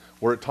 Corinthians,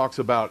 where it talks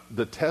about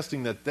the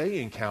testing that they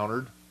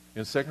encountered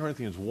in 2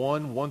 Corinthians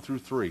 1 through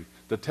 3.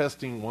 The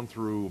testing 1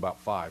 through about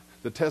 5.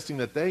 The testing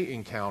that they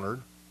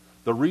encountered,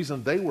 the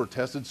reason they were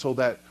tested, so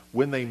that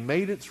when they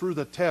made it through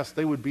the test,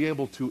 they would be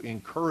able to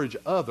encourage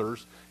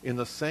others in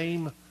the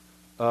same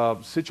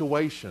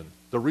situation.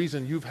 The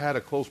reason you've had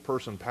a close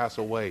person pass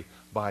away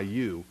by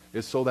you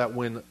is so that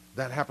when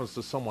that happens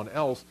to someone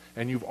else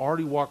and you've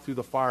already walked through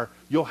the fire,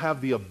 you'll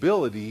have the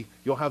ability,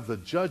 you'll have the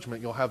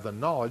judgment, you'll have the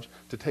knowledge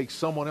to take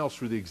someone else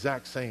through the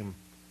exact same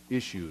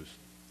issues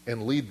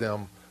and lead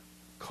them,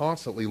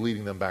 constantly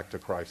leading them back to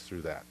Christ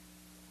through that.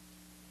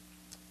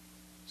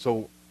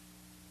 So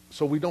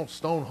we don't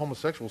stone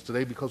homosexuals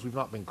today because we've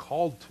not been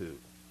called to.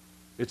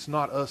 It's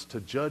not us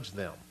to judge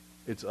them.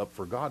 It's up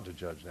for God to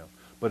judge them.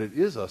 But it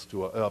is up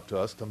to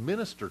us to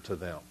minister to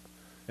them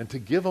and to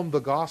give them the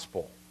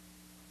gospel.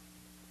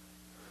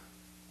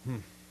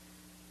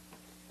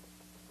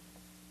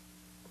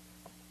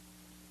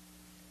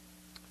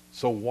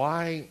 So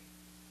why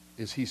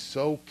is he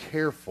so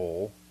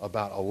careful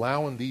about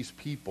allowing these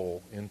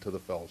people into the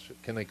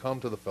fellowship? Can they come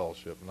to the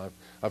fellowship? And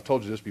I've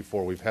told you this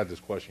before. We've had this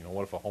question.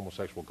 What if a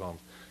homosexual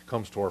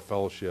comes to our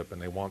fellowship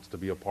and they wants to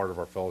be a part of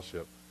our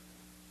fellowship?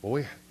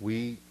 Well,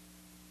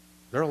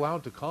 they're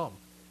allowed to come.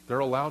 They're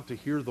allowed to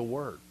hear the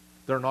word.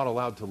 They're not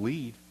allowed to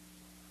lead.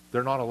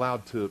 They're not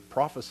allowed to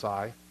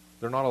prophesy.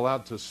 They're not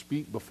allowed to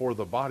speak before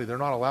the body. They're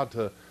not allowed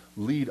to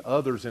lead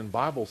others in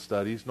Bible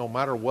studies, no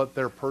matter what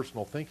their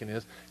personal thinking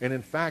is. And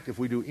in fact, if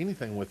we do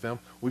anything with them,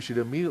 we should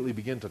immediately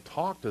begin to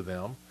talk to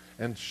them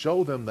and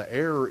show them the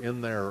error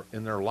in their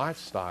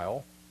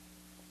lifestyle,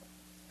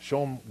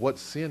 show them what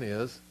sin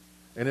is.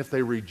 And if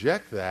they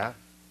reject that,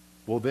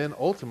 well, then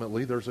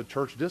ultimately there's a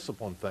church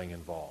discipline thing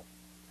involved.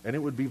 And it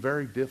would be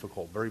very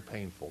difficult, very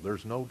painful.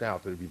 There's no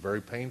doubt that it would be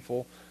very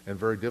painful and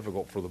very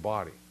difficult for the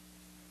body.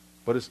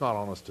 But it's not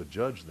on us to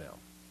judge them.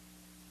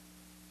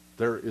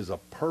 There is a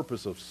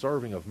purpose of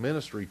serving, of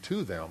ministry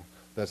to them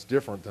that's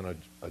different than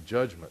a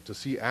judgment. To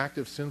see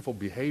active sinful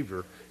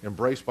behavior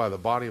embraced by the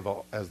body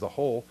as the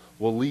whole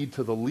will lead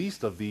to the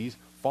least of these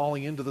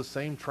falling into the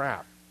same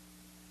trap.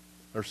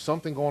 There's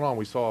something going on.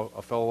 We saw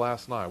a fellow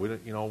last night.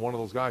 One of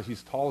those guys,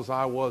 he's tall as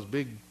I was,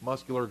 big,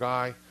 muscular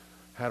guy,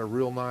 had a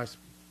real nice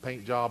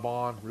paint job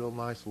on, real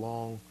nice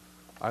long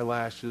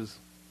eyelashes,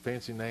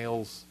 fancy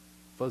nails,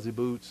 fuzzy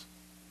boots.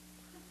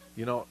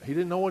 He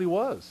didn't know what he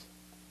was.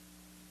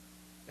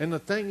 And the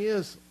thing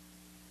is,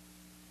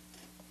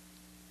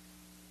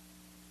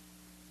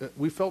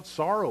 we felt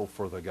sorrow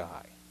for the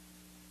guy.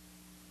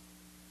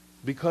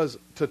 Because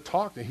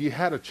he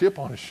had a chip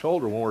on his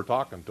shoulder when we were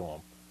talking to him.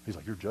 He's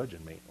like, "You're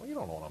judging me." Well, you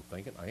don't know what I'm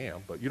thinking. I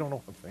am, but you don't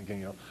know what I'm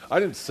thinking. I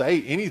didn't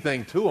say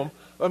anything to him.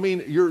 I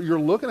mean, you're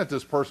looking at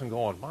this person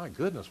going, "My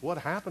goodness, what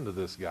happened to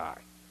this guy?"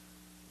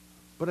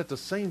 But at the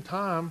same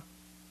time,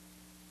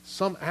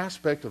 some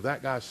aspect of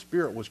that guy's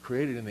spirit was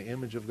created in the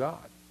image of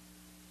God.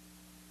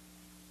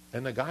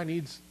 And the guy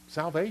needs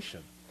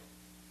salvation.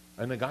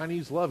 And the guy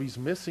needs love. He's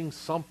missing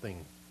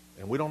something.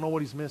 And we don't know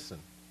what he's missing.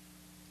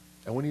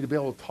 And we need to be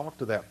able to talk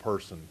to that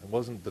person. It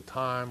wasn't the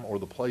time or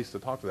the place to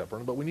talk to that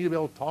person, but we need to be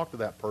able to talk to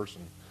that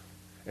person.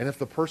 And if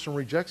the person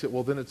rejects it,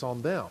 well, then it's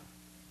on them.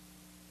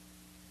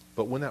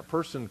 But when that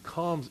person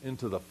comes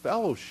into the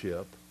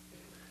fellowship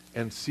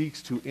and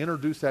seeks to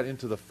introduce that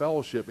into the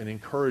fellowship and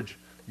encourage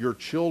your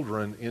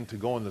children into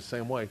going the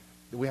same way,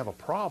 we have a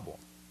problem.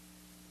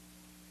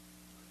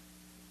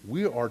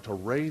 We are to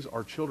raise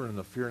our children in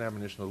the fear and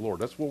admonition of the Lord.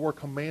 That's what we're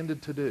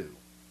commanded to do.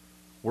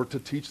 We're to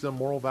teach them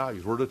moral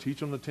values. We're to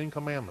teach them the 10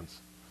 Commandments,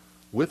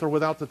 with or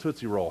without the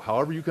Tootsie Roll.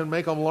 However you can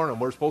make them learn them,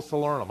 we're supposed to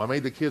learn them. I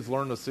made the kids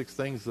learn the 6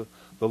 things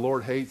the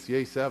Lord hates,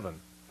 yea, 7.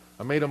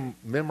 I made them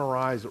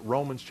memorize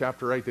Romans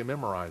chapter 8. They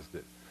memorized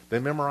it. They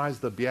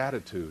memorized the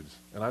Beatitudes.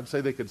 And I'd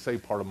say they could say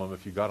part of them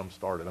if you got them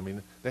started. I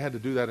mean, they had to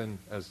do that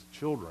as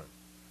children.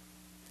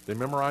 They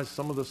memorized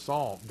some of the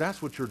Psalms.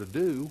 That's what you're to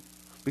do,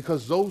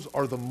 because those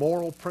are the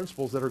moral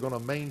principles that are going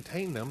to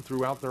maintain them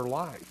throughout their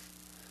life.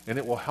 And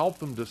it will help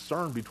them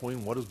discern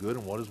between what is good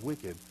and what is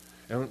wicked.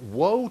 And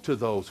woe to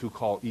those who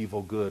call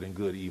evil good and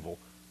good evil.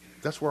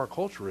 That's where our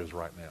culture is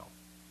right now.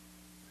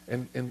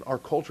 And our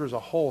culture as a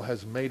whole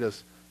has made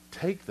us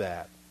take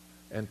that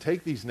and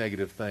take these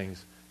negative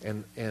things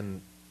and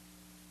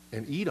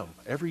eat them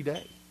every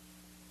day.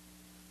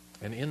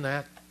 And in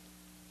that,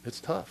 it's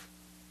tough.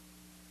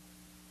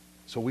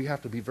 So we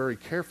have to be very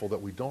careful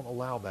that we don't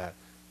allow that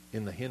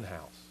in the hen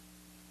house.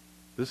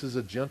 This is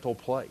a gentle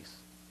place.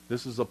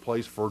 This is a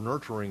place for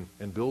nurturing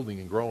and building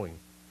and growing.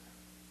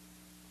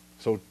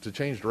 So to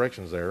change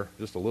directions there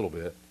just a little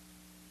bit,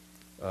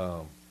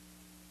 1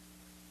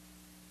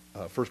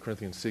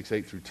 Corinthians 6,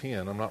 8 through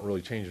 10, I'm not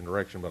really changing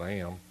direction, but I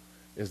am,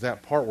 is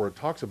that part where it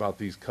talks about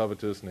these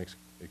covetous and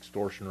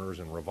extortioners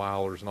and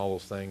revilers and all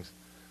those things.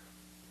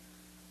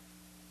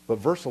 But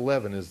verse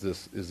 11 is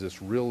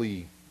this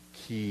really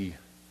key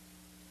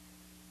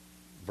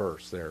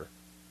verse there.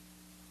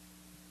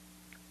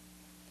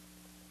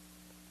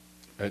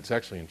 It's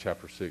actually in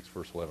chapter 6,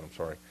 verse 11, I'm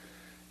sorry.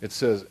 It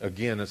says,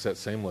 again, it's that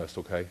same list,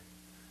 okay?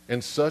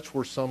 And such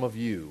were some of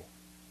you.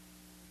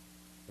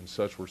 And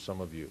such were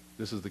some of you.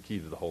 This is the key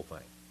to the whole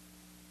thing.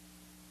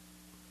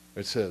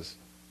 It says,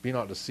 be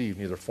not deceived,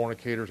 neither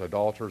fornicators,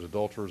 idolaters,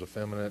 adulterers,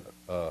 effeminate,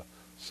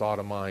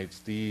 sodomites,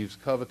 thieves,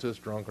 covetous,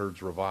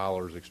 drunkards,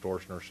 revilers,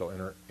 extortioners shall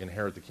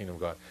inherit the kingdom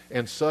of God.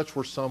 And such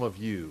were some of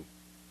you.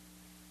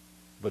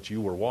 But you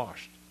were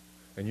washed.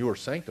 And you are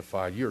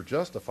sanctified, you are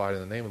justified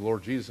in the name of the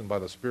Lord Jesus and by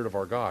the Spirit of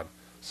our God.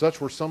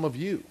 Such were some of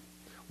you.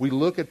 We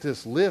look at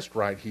this list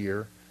right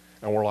here,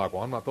 and we're like,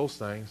 well, I'm not those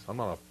things. I'm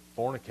not a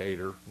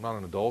fornicator. I'm not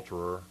an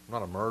adulterer. I'm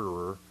not a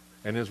murderer.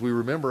 And as we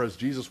remember, as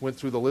Jesus went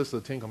through the list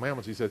of the 10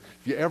 Commandments, he said,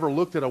 if you ever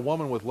looked at a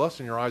woman with lust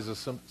in your eyes,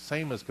 the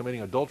same as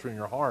committing adultery in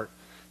your heart.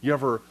 You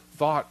ever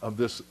thought of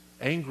this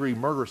angry,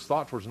 murderous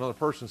thought towards another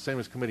person, same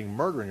as committing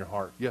murder in your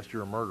heart? Yes,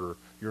 you're a murderer.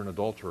 You're an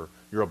adulterer.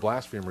 You're a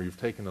blasphemer. You've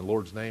taken the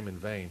Lord's name in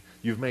vain.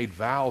 You've made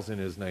vows in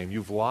his name.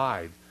 You've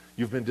lied.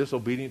 You've been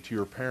disobedient to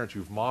your parents.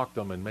 You've mocked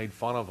them and made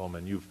fun of them,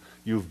 and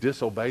you've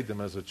disobeyed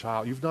them as a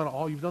child. You've done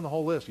the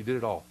whole list. You did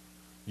it all.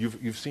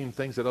 You've seen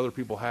things that other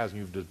people has,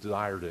 and you've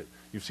desired it.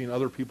 You've seen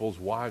other people's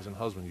wives and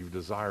husbands. You've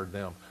desired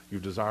them.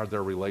 You've desired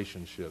their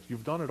relationships.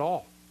 You've done it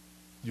all.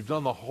 You've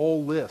done the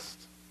whole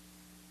list.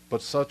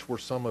 But such were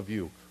some of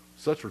you.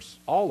 Such were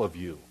all of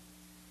you,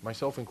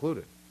 myself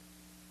included.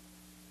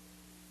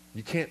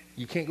 You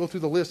can't go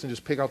through the list and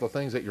just pick out the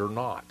things that you're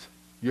not.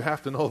 You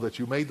have to know that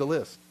you made the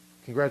list.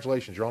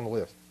 Congratulations, you're on the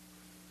list.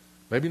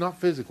 Maybe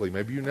not physically.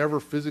 Maybe you never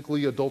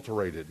physically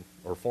adulterated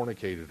or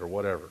fornicated or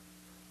whatever.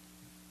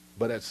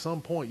 But at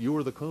some point, you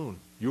were the coon.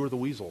 You were the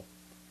weasel.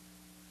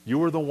 You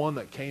were the one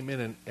that came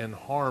in and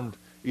harmed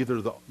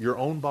either your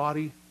own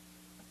body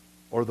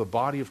or the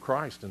body of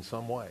Christ in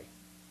some way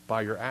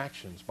by your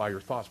actions, by your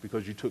thoughts,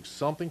 because you took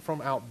something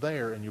from out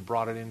there and you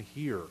brought it in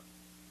here.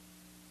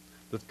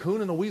 The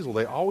coon and the weasel,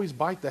 they always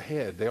bite the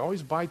head. They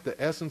always bite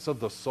the essence of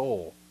the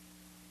soul,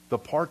 the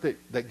part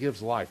that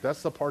gives life.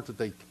 That's the part that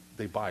they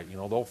bite. You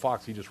know, the old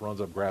fox, he just runs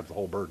up, grabs the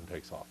whole bird, and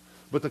takes off.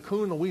 But the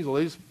coon and the weasel,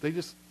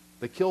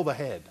 they kill the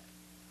head.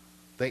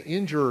 They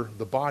injure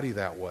the body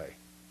that way.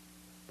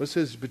 But it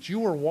says, but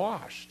you are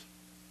washed.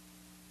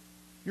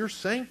 You're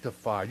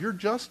sanctified. You're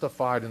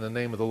justified in the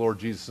name of the Lord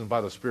Jesus and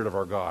by the Spirit of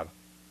our God.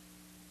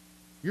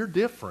 You're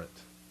different.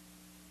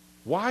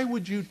 Why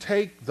would you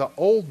take the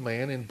old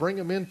man and bring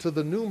him into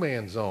the new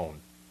man zone?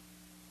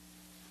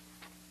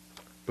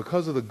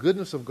 Because of the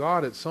goodness of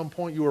God, at some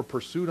point you were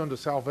pursued unto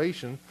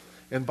salvation,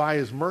 and by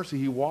His mercy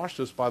He washed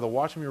us by the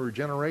washing of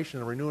regeneration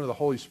and renewing of the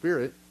Holy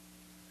Spirit.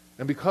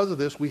 And because of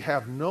this, we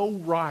have no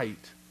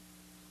right,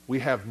 we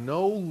have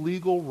no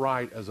legal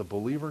right as a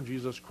believer in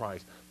Jesus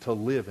Christ to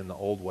live in the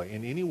old way,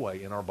 in any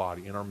way in our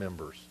body, in our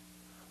members.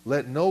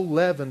 Let no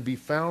leaven be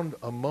found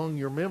among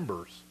your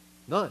members.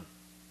 None.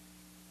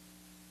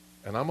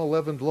 And I'm a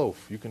leavened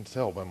loaf. You can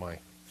tell by my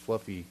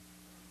fluffy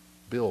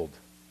build.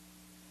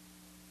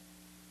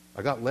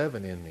 I got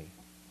leaven in me.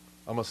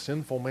 I'm a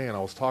sinful man. I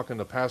was talking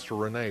to Pastor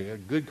Renee, a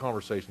good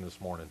conversation this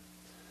morning.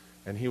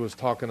 And he was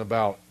talking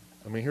about,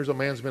 I mean, here's a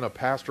man's been a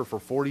pastor for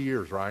 40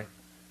 years, right?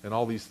 And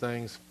all these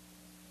things.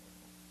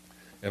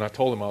 And I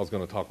told him I was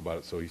going to talk about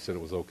it, so he said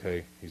it was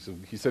okay.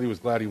 He said he was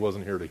glad he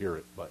wasn't here to hear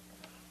it. But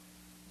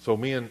so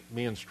me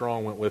and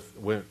Strong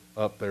went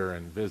up there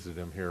and visited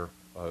him here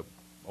a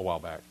while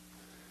back.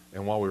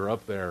 And while we were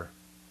up there,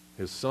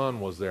 his son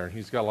was there, and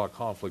he's got a lot of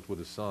conflict with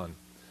his son.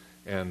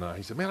 And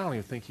he said, man, I don't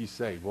even think he's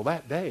saved. Well,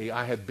 that day,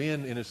 I had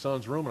been in his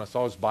son's room, and I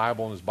saw his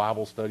Bible and his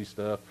Bible study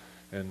stuff.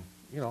 And,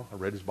 you know, I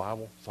read his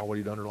Bible, saw what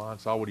he'd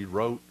underlined, saw what he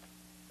wrote.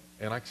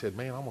 And I said,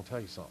 man, I'm going to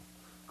tell you something.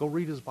 Go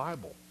read his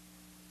Bible.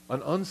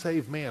 An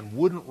unsaved man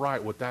wouldn't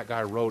write what that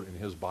guy wrote in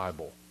his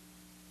Bible.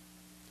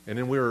 And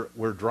then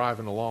we're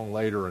driving along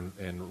later,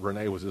 and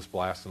Renee was just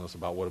blasting us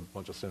about what a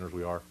bunch of sinners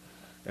we are.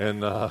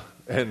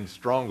 And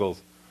Strong goes,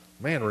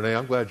 man, Renee,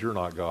 I'm glad you're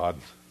not God.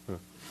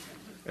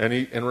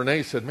 And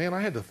Renee said, man, I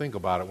had to think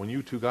about it. When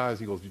you two guys,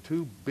 he goes, you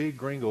two big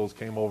gringos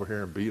came over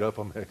here and beat up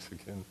a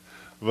Mexican.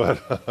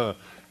 But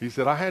he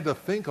said, I had to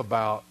think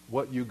about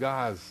what you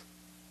guys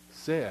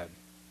said.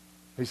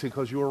 He said,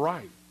 because you were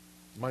right.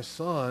 My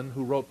son,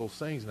 who wrote those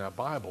things in that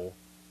Bible,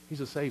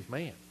 he's a saved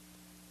man.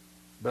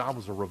 But I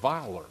was a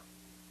reviler.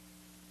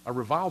 I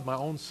reviled my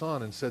own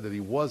son and said that he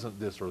wasn't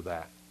this or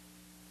that.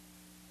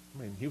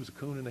 I mean, he was a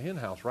coon in the hen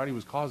house, right? He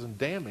was causing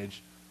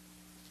damage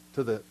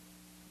to the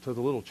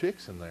little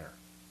chicks in there.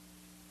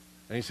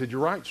 And he said,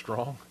 you're right,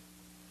 Strong.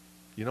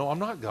 You know, I'm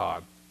not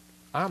God.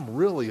 I'm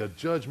really a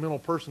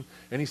judgmental person.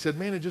 And he said,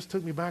 man, it just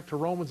took me back to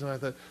Romans, and I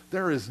thought,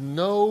 there is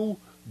no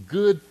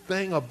good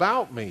thing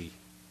about me.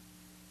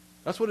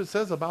 That's what it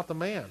says about the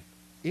man.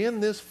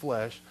 In this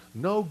flesh,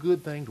 no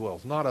good thing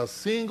dwells. Not a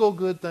single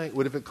good thing.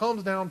 But if it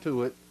comes down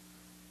to it,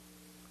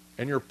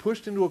 and you're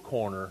pushed into a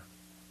corner,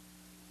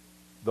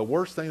 the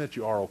worst thing that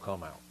you are will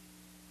come out.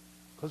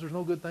 Because there's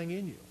no good thing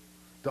in you.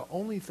 The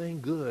only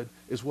thing good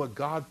is what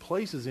God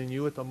places in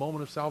you at the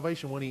moment of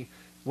salvation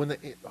when the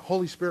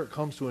Holy Spirit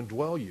comes to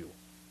indwell you.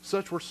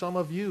 Such were some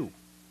of you.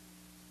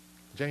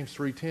 James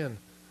 3:10,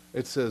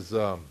 it says,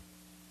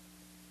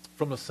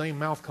 from the same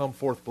mouth come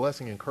forth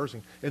blessing and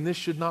cursing, and this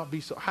should not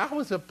be so.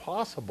 How is it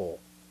possible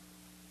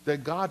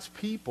that God's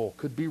people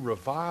could be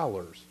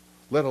revilers,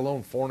 let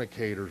alone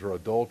fornicators or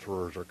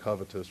adulterers or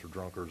covetous or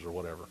drunkards or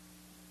whatever?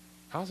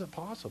 How is it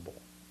possible?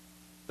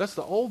 That's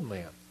the old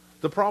man.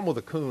 The problem with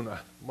a coon,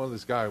 one of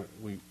this guy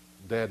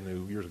Dad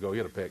knew years ago, he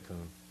had a pet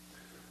coon.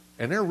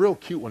 And they're real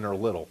cute when they're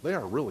little. They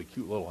are a really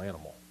cute little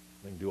animal.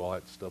 They can do all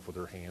that stuff with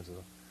their hands.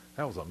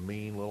 That was a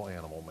mean little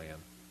animal, man.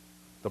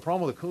 The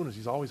problem with a coon is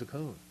he's always a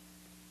coon.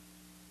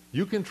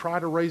 You can try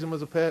to raise him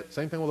as a pet,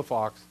 same thing with a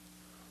fox.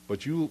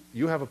 But you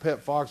have a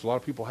pet fox, a lot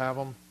of people have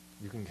them,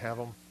 you can have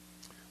them.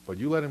 But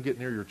you let him get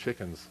near your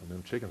chickens, and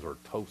them chickens are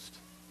toast.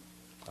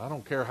 I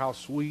don't care how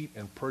sweet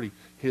and pretty.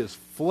 His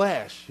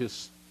flesh,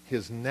 his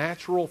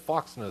natural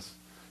foxness,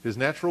 his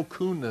natural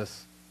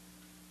coonness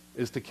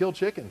is to kill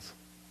chickens.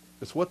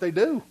 It's what they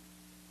do.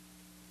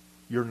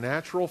 Your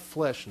natural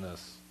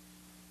fleshness,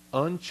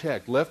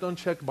 unchecked, left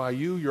unchecked by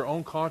you, your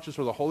own conscience,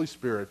 or the Holy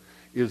Spirit,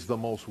 is the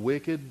most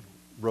wicked,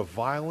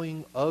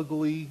 reviling,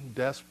 ugly,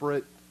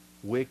 desperate,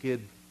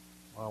 wicked,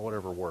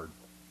 whatever word.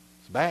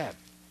 It's bad.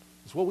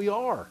 It's what we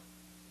are.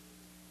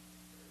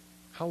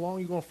 How long are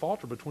you going to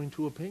falter between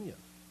two opinions?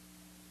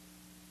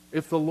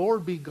 If the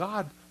Lord be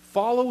God,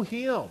 follow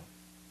him.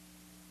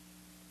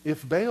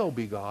 If Baal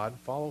be God,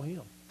 follow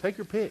him. Take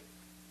your pick.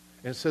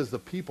 And it says the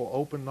people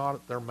opened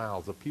not their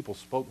mouths. The people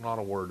spoke not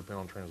a word,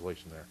 depending on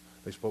translation there.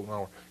 They spoke not a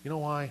word. You know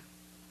why?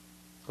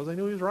 Because they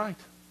knew he was right.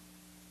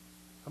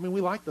 I mean,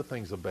 we like the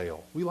things of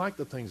Baal. We like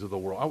the things of the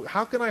world.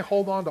 How can I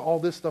hold on to all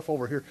this stuff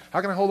over here?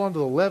 How can I hold on to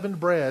the leavened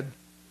bread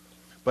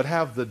but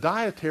have the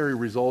dietary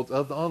results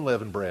of the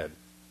unleavened bread?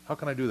 How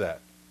can I do that?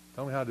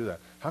 Tell me how to do that.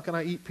 How can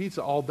I eat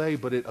pizza all day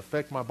but it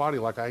affect my body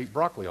like I eat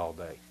broccoli all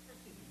day?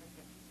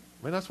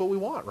 I mean, that's what we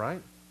want,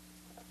 right?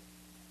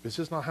 It's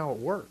just not how it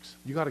works.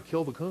 You got to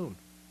kill the coon.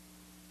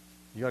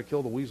 You got to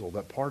kill the weasel,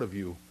 that part of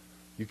you.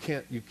 You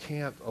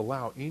can't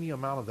allow any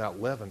amount of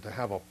that leaven to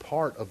have a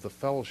part of the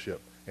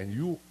fellowship. And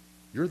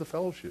you're the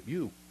fellowship.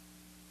 You,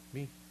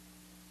 me.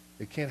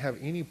 It can't have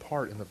any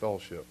part in the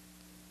fellowship.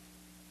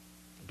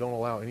 Don't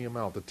allow any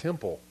amount. The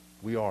temple,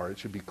 we are. It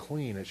should be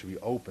clean. It should be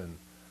open.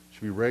 It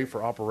should be ready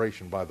for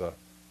operation by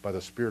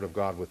the Spirit of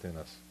God within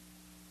us.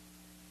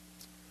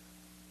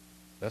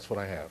 That's what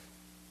I have.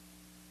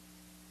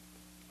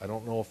 I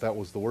don't know if that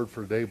was the word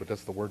for today, but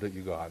that's the word that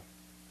you got.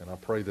 And I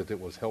pray that it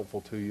was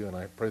helpful to you, and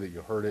I pray that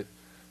you heard it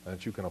and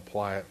that you can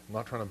apply it. I'm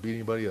not trying to beat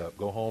anybody up.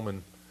 Go home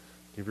and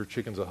give your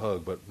chickens a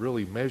hug, but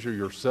really measure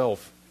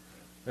yourself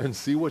and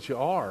see what you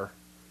are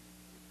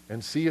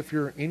and see if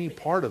you're any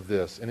part of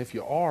this. And if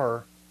you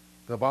are,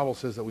 the Bible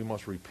says that we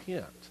must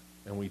repent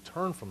and we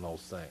turn from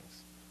those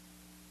things.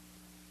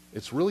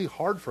 It's really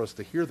hard for us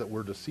to hear that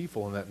we're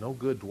deceitful and that no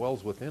good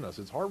dwells within us.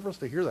 It's hard for us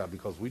to hear that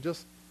because we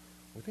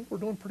think we're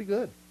doing pretty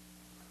good.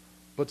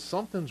 But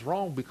something's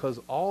wrong because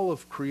all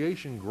of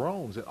creation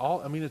groans.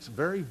 It's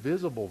very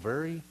visible,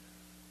 very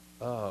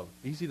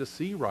easy to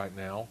see right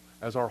now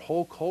as our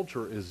whole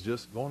culture is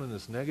just going in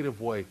this negative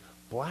way,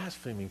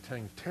 blaspheming,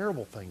 saying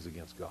terrible things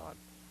against God.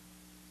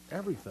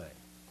 Everything.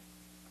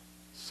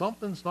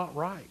 Something's not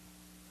right.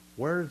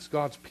 Where does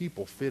God's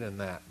people fit in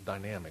that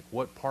dynamic?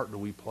 What part do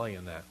we play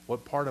in that?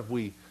 What part have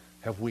we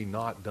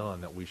not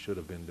done that we should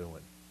have been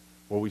doing?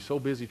 Were we so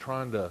busy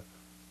trying to,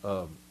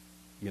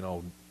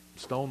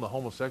 stone the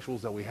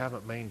homosexuals that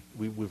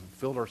we've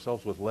filled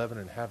ourselves with leaven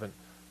and haven't,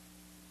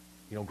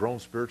 grown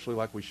spiritually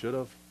like we should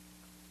have?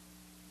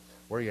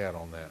 Where are you at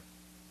on that?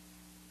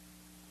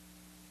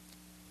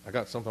 I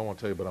got something I want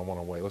to tell you, but I want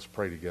to wait. Let's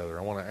pray together.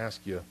 I want to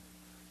ask you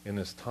in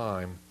this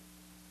time,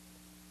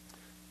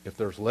 if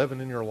there's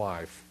leaven in your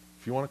life,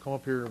 if you want to come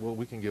up here, well,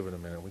 we can give it a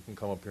minute. We can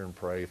come up here and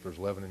pray. If there's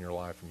leaven in your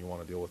life and you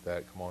want to deal with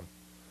that, come on.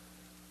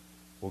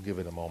 We'll give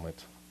it a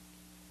moment.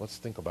 Let's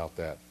think about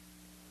that.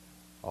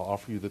 I'll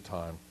offer you the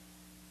time.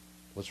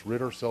 Let's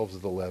rid ourselves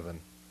of the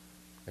leaven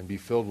and be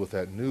filled with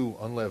that new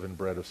unleavened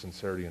bread of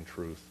sincerity and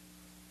truth.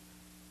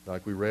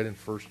 Like we read in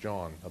 1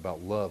 John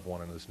about love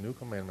one another. This new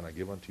commandment I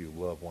give unto you,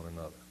 love one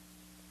another.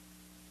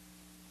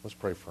 Let's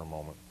pray for a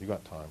moment. You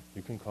got time.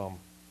 You can come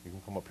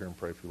up here and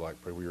pray if you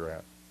like. Pray where you're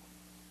at.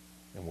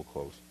 And we'll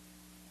close.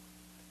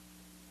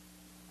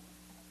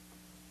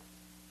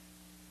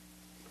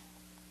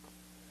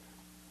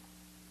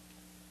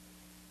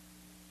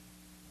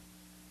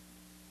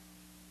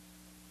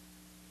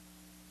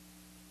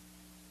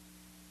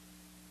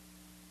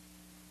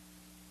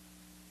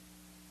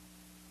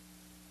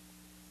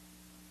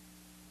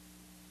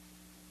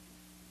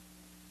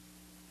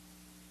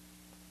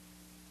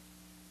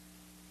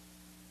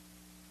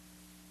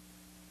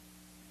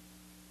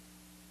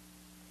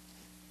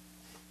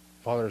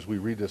 Father, as we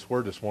read this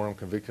word this morning, I'm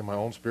convicted in my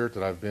own spirit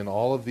that I've been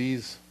all of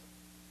these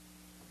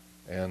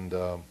and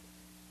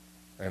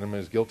I'm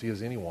as guilty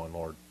as anyone,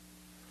 Lord.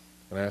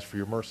 And I ask for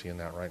your mercy in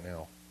that right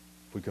now.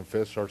 If we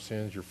confess our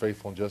sins, you're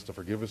faithful and just to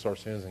forgive us our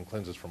sins and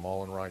cleanse us from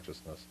all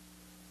unrighteousness.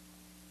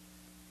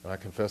 And I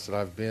confess that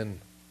I've been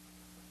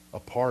a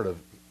part of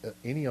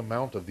any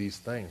amount of these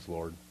things,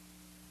 Lord,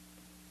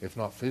 if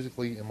not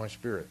physically, in my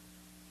spirit.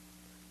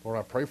 Lord,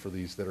 I pray for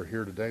these that are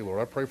here today. Lord,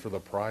 I pray for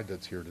the pride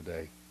that's here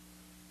today,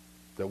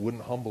 that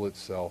wouldn't humble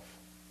itself,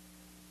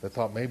 that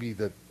thought maybe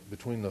that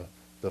between the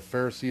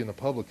Pharisee and the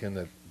publican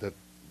that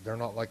they're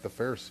not like the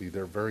Pharisee.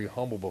 They're very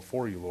humble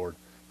before you, Lord.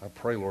 I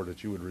pray, Lord,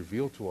 that you would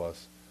reveal to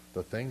us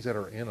the things that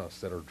are in us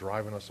that are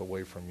driving us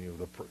away from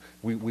you.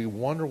 We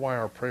wonder why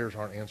our prayers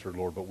aren't answered,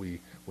 Lord, but we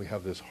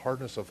have this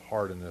hardness of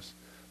heart and this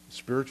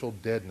spiritual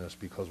deadness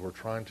because we're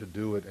trying to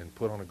do it and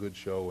put on a good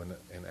show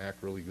and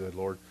act really good.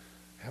 Lord,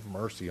 have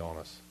mercy on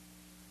us.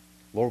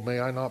 Lord, may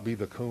I not be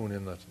the coon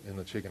in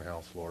the chicken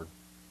house, Lord.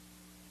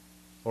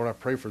 Lord, I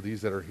pray for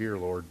these that are here,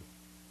 Lord,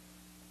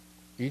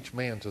 each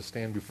man to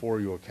stand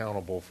before you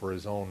accountable for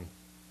his own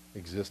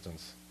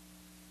existence.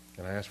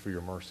 And I ask for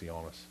your mercy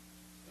on us.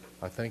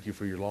 I thank you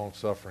for your long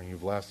suffering.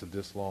 You've lasted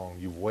this long.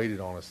 You've waited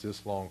on us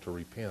this long to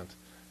repent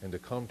and to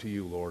come to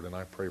you, Lord. And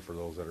I pray for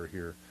those that are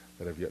here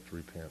that have yet to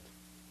repent.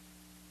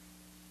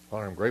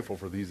 Father, I'm grateful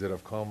for these that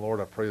have come. Lord,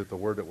 I pray that the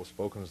word that was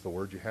spoken is the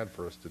word you had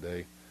for us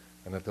today,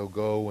 and that they'll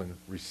go and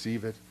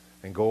receive it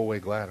and go away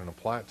glad and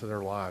apply it to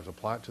their lives,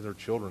 apply it to their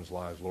children's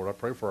lives, Lord. I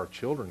pray for our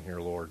children here,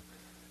 Lord,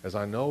 as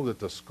I know that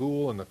the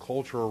school and the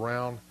culture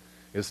around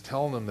is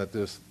telling them that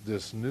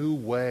this new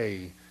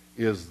way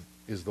is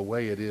the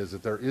way it is,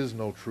 that there is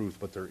no truth,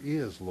 but there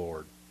is,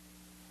 Lord.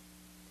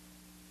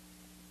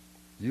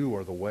 You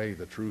are the way,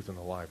 the truth, and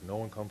the life. No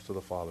one comes to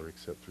the Father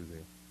except through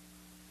thee.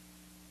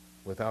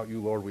 Without you,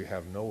 Lord, we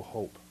have no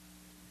hope.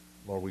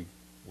 Lord,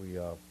 we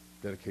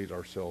dedicate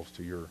ourselves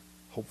to your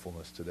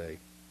hopefulness today.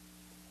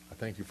 I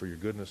thank you for your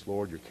goodness,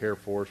 Lord, your care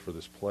for us, for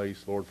this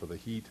place, Lord, for the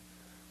heat.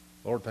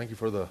 Lord, thank you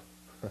for the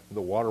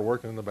water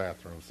working in the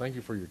bathrooms. Thank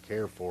you for your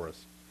care for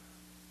us.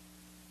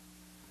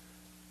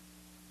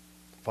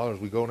 Father, as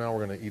we go now,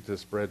 we're going to eat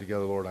this bread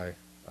together, Lord.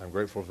 I'm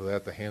grateful for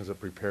that, the hands that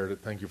prepared it.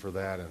 Thank you for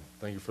that, and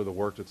thank you for the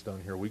work that's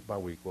done here week by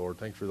week, Lord.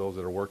 Thank you for those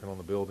that are working on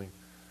the building.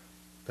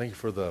 Thank you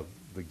for the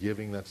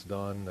giving that's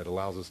done that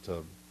allows us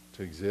to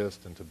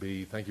exist and to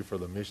be. Thank you for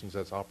the missions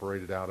that's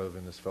operated out of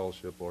in this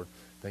fellowship, Lord.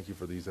 Thank you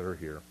for these that are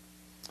here.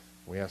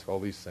 We ask all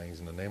these things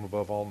in the name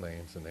above all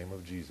names, the name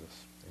of Jesus.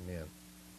 Amen.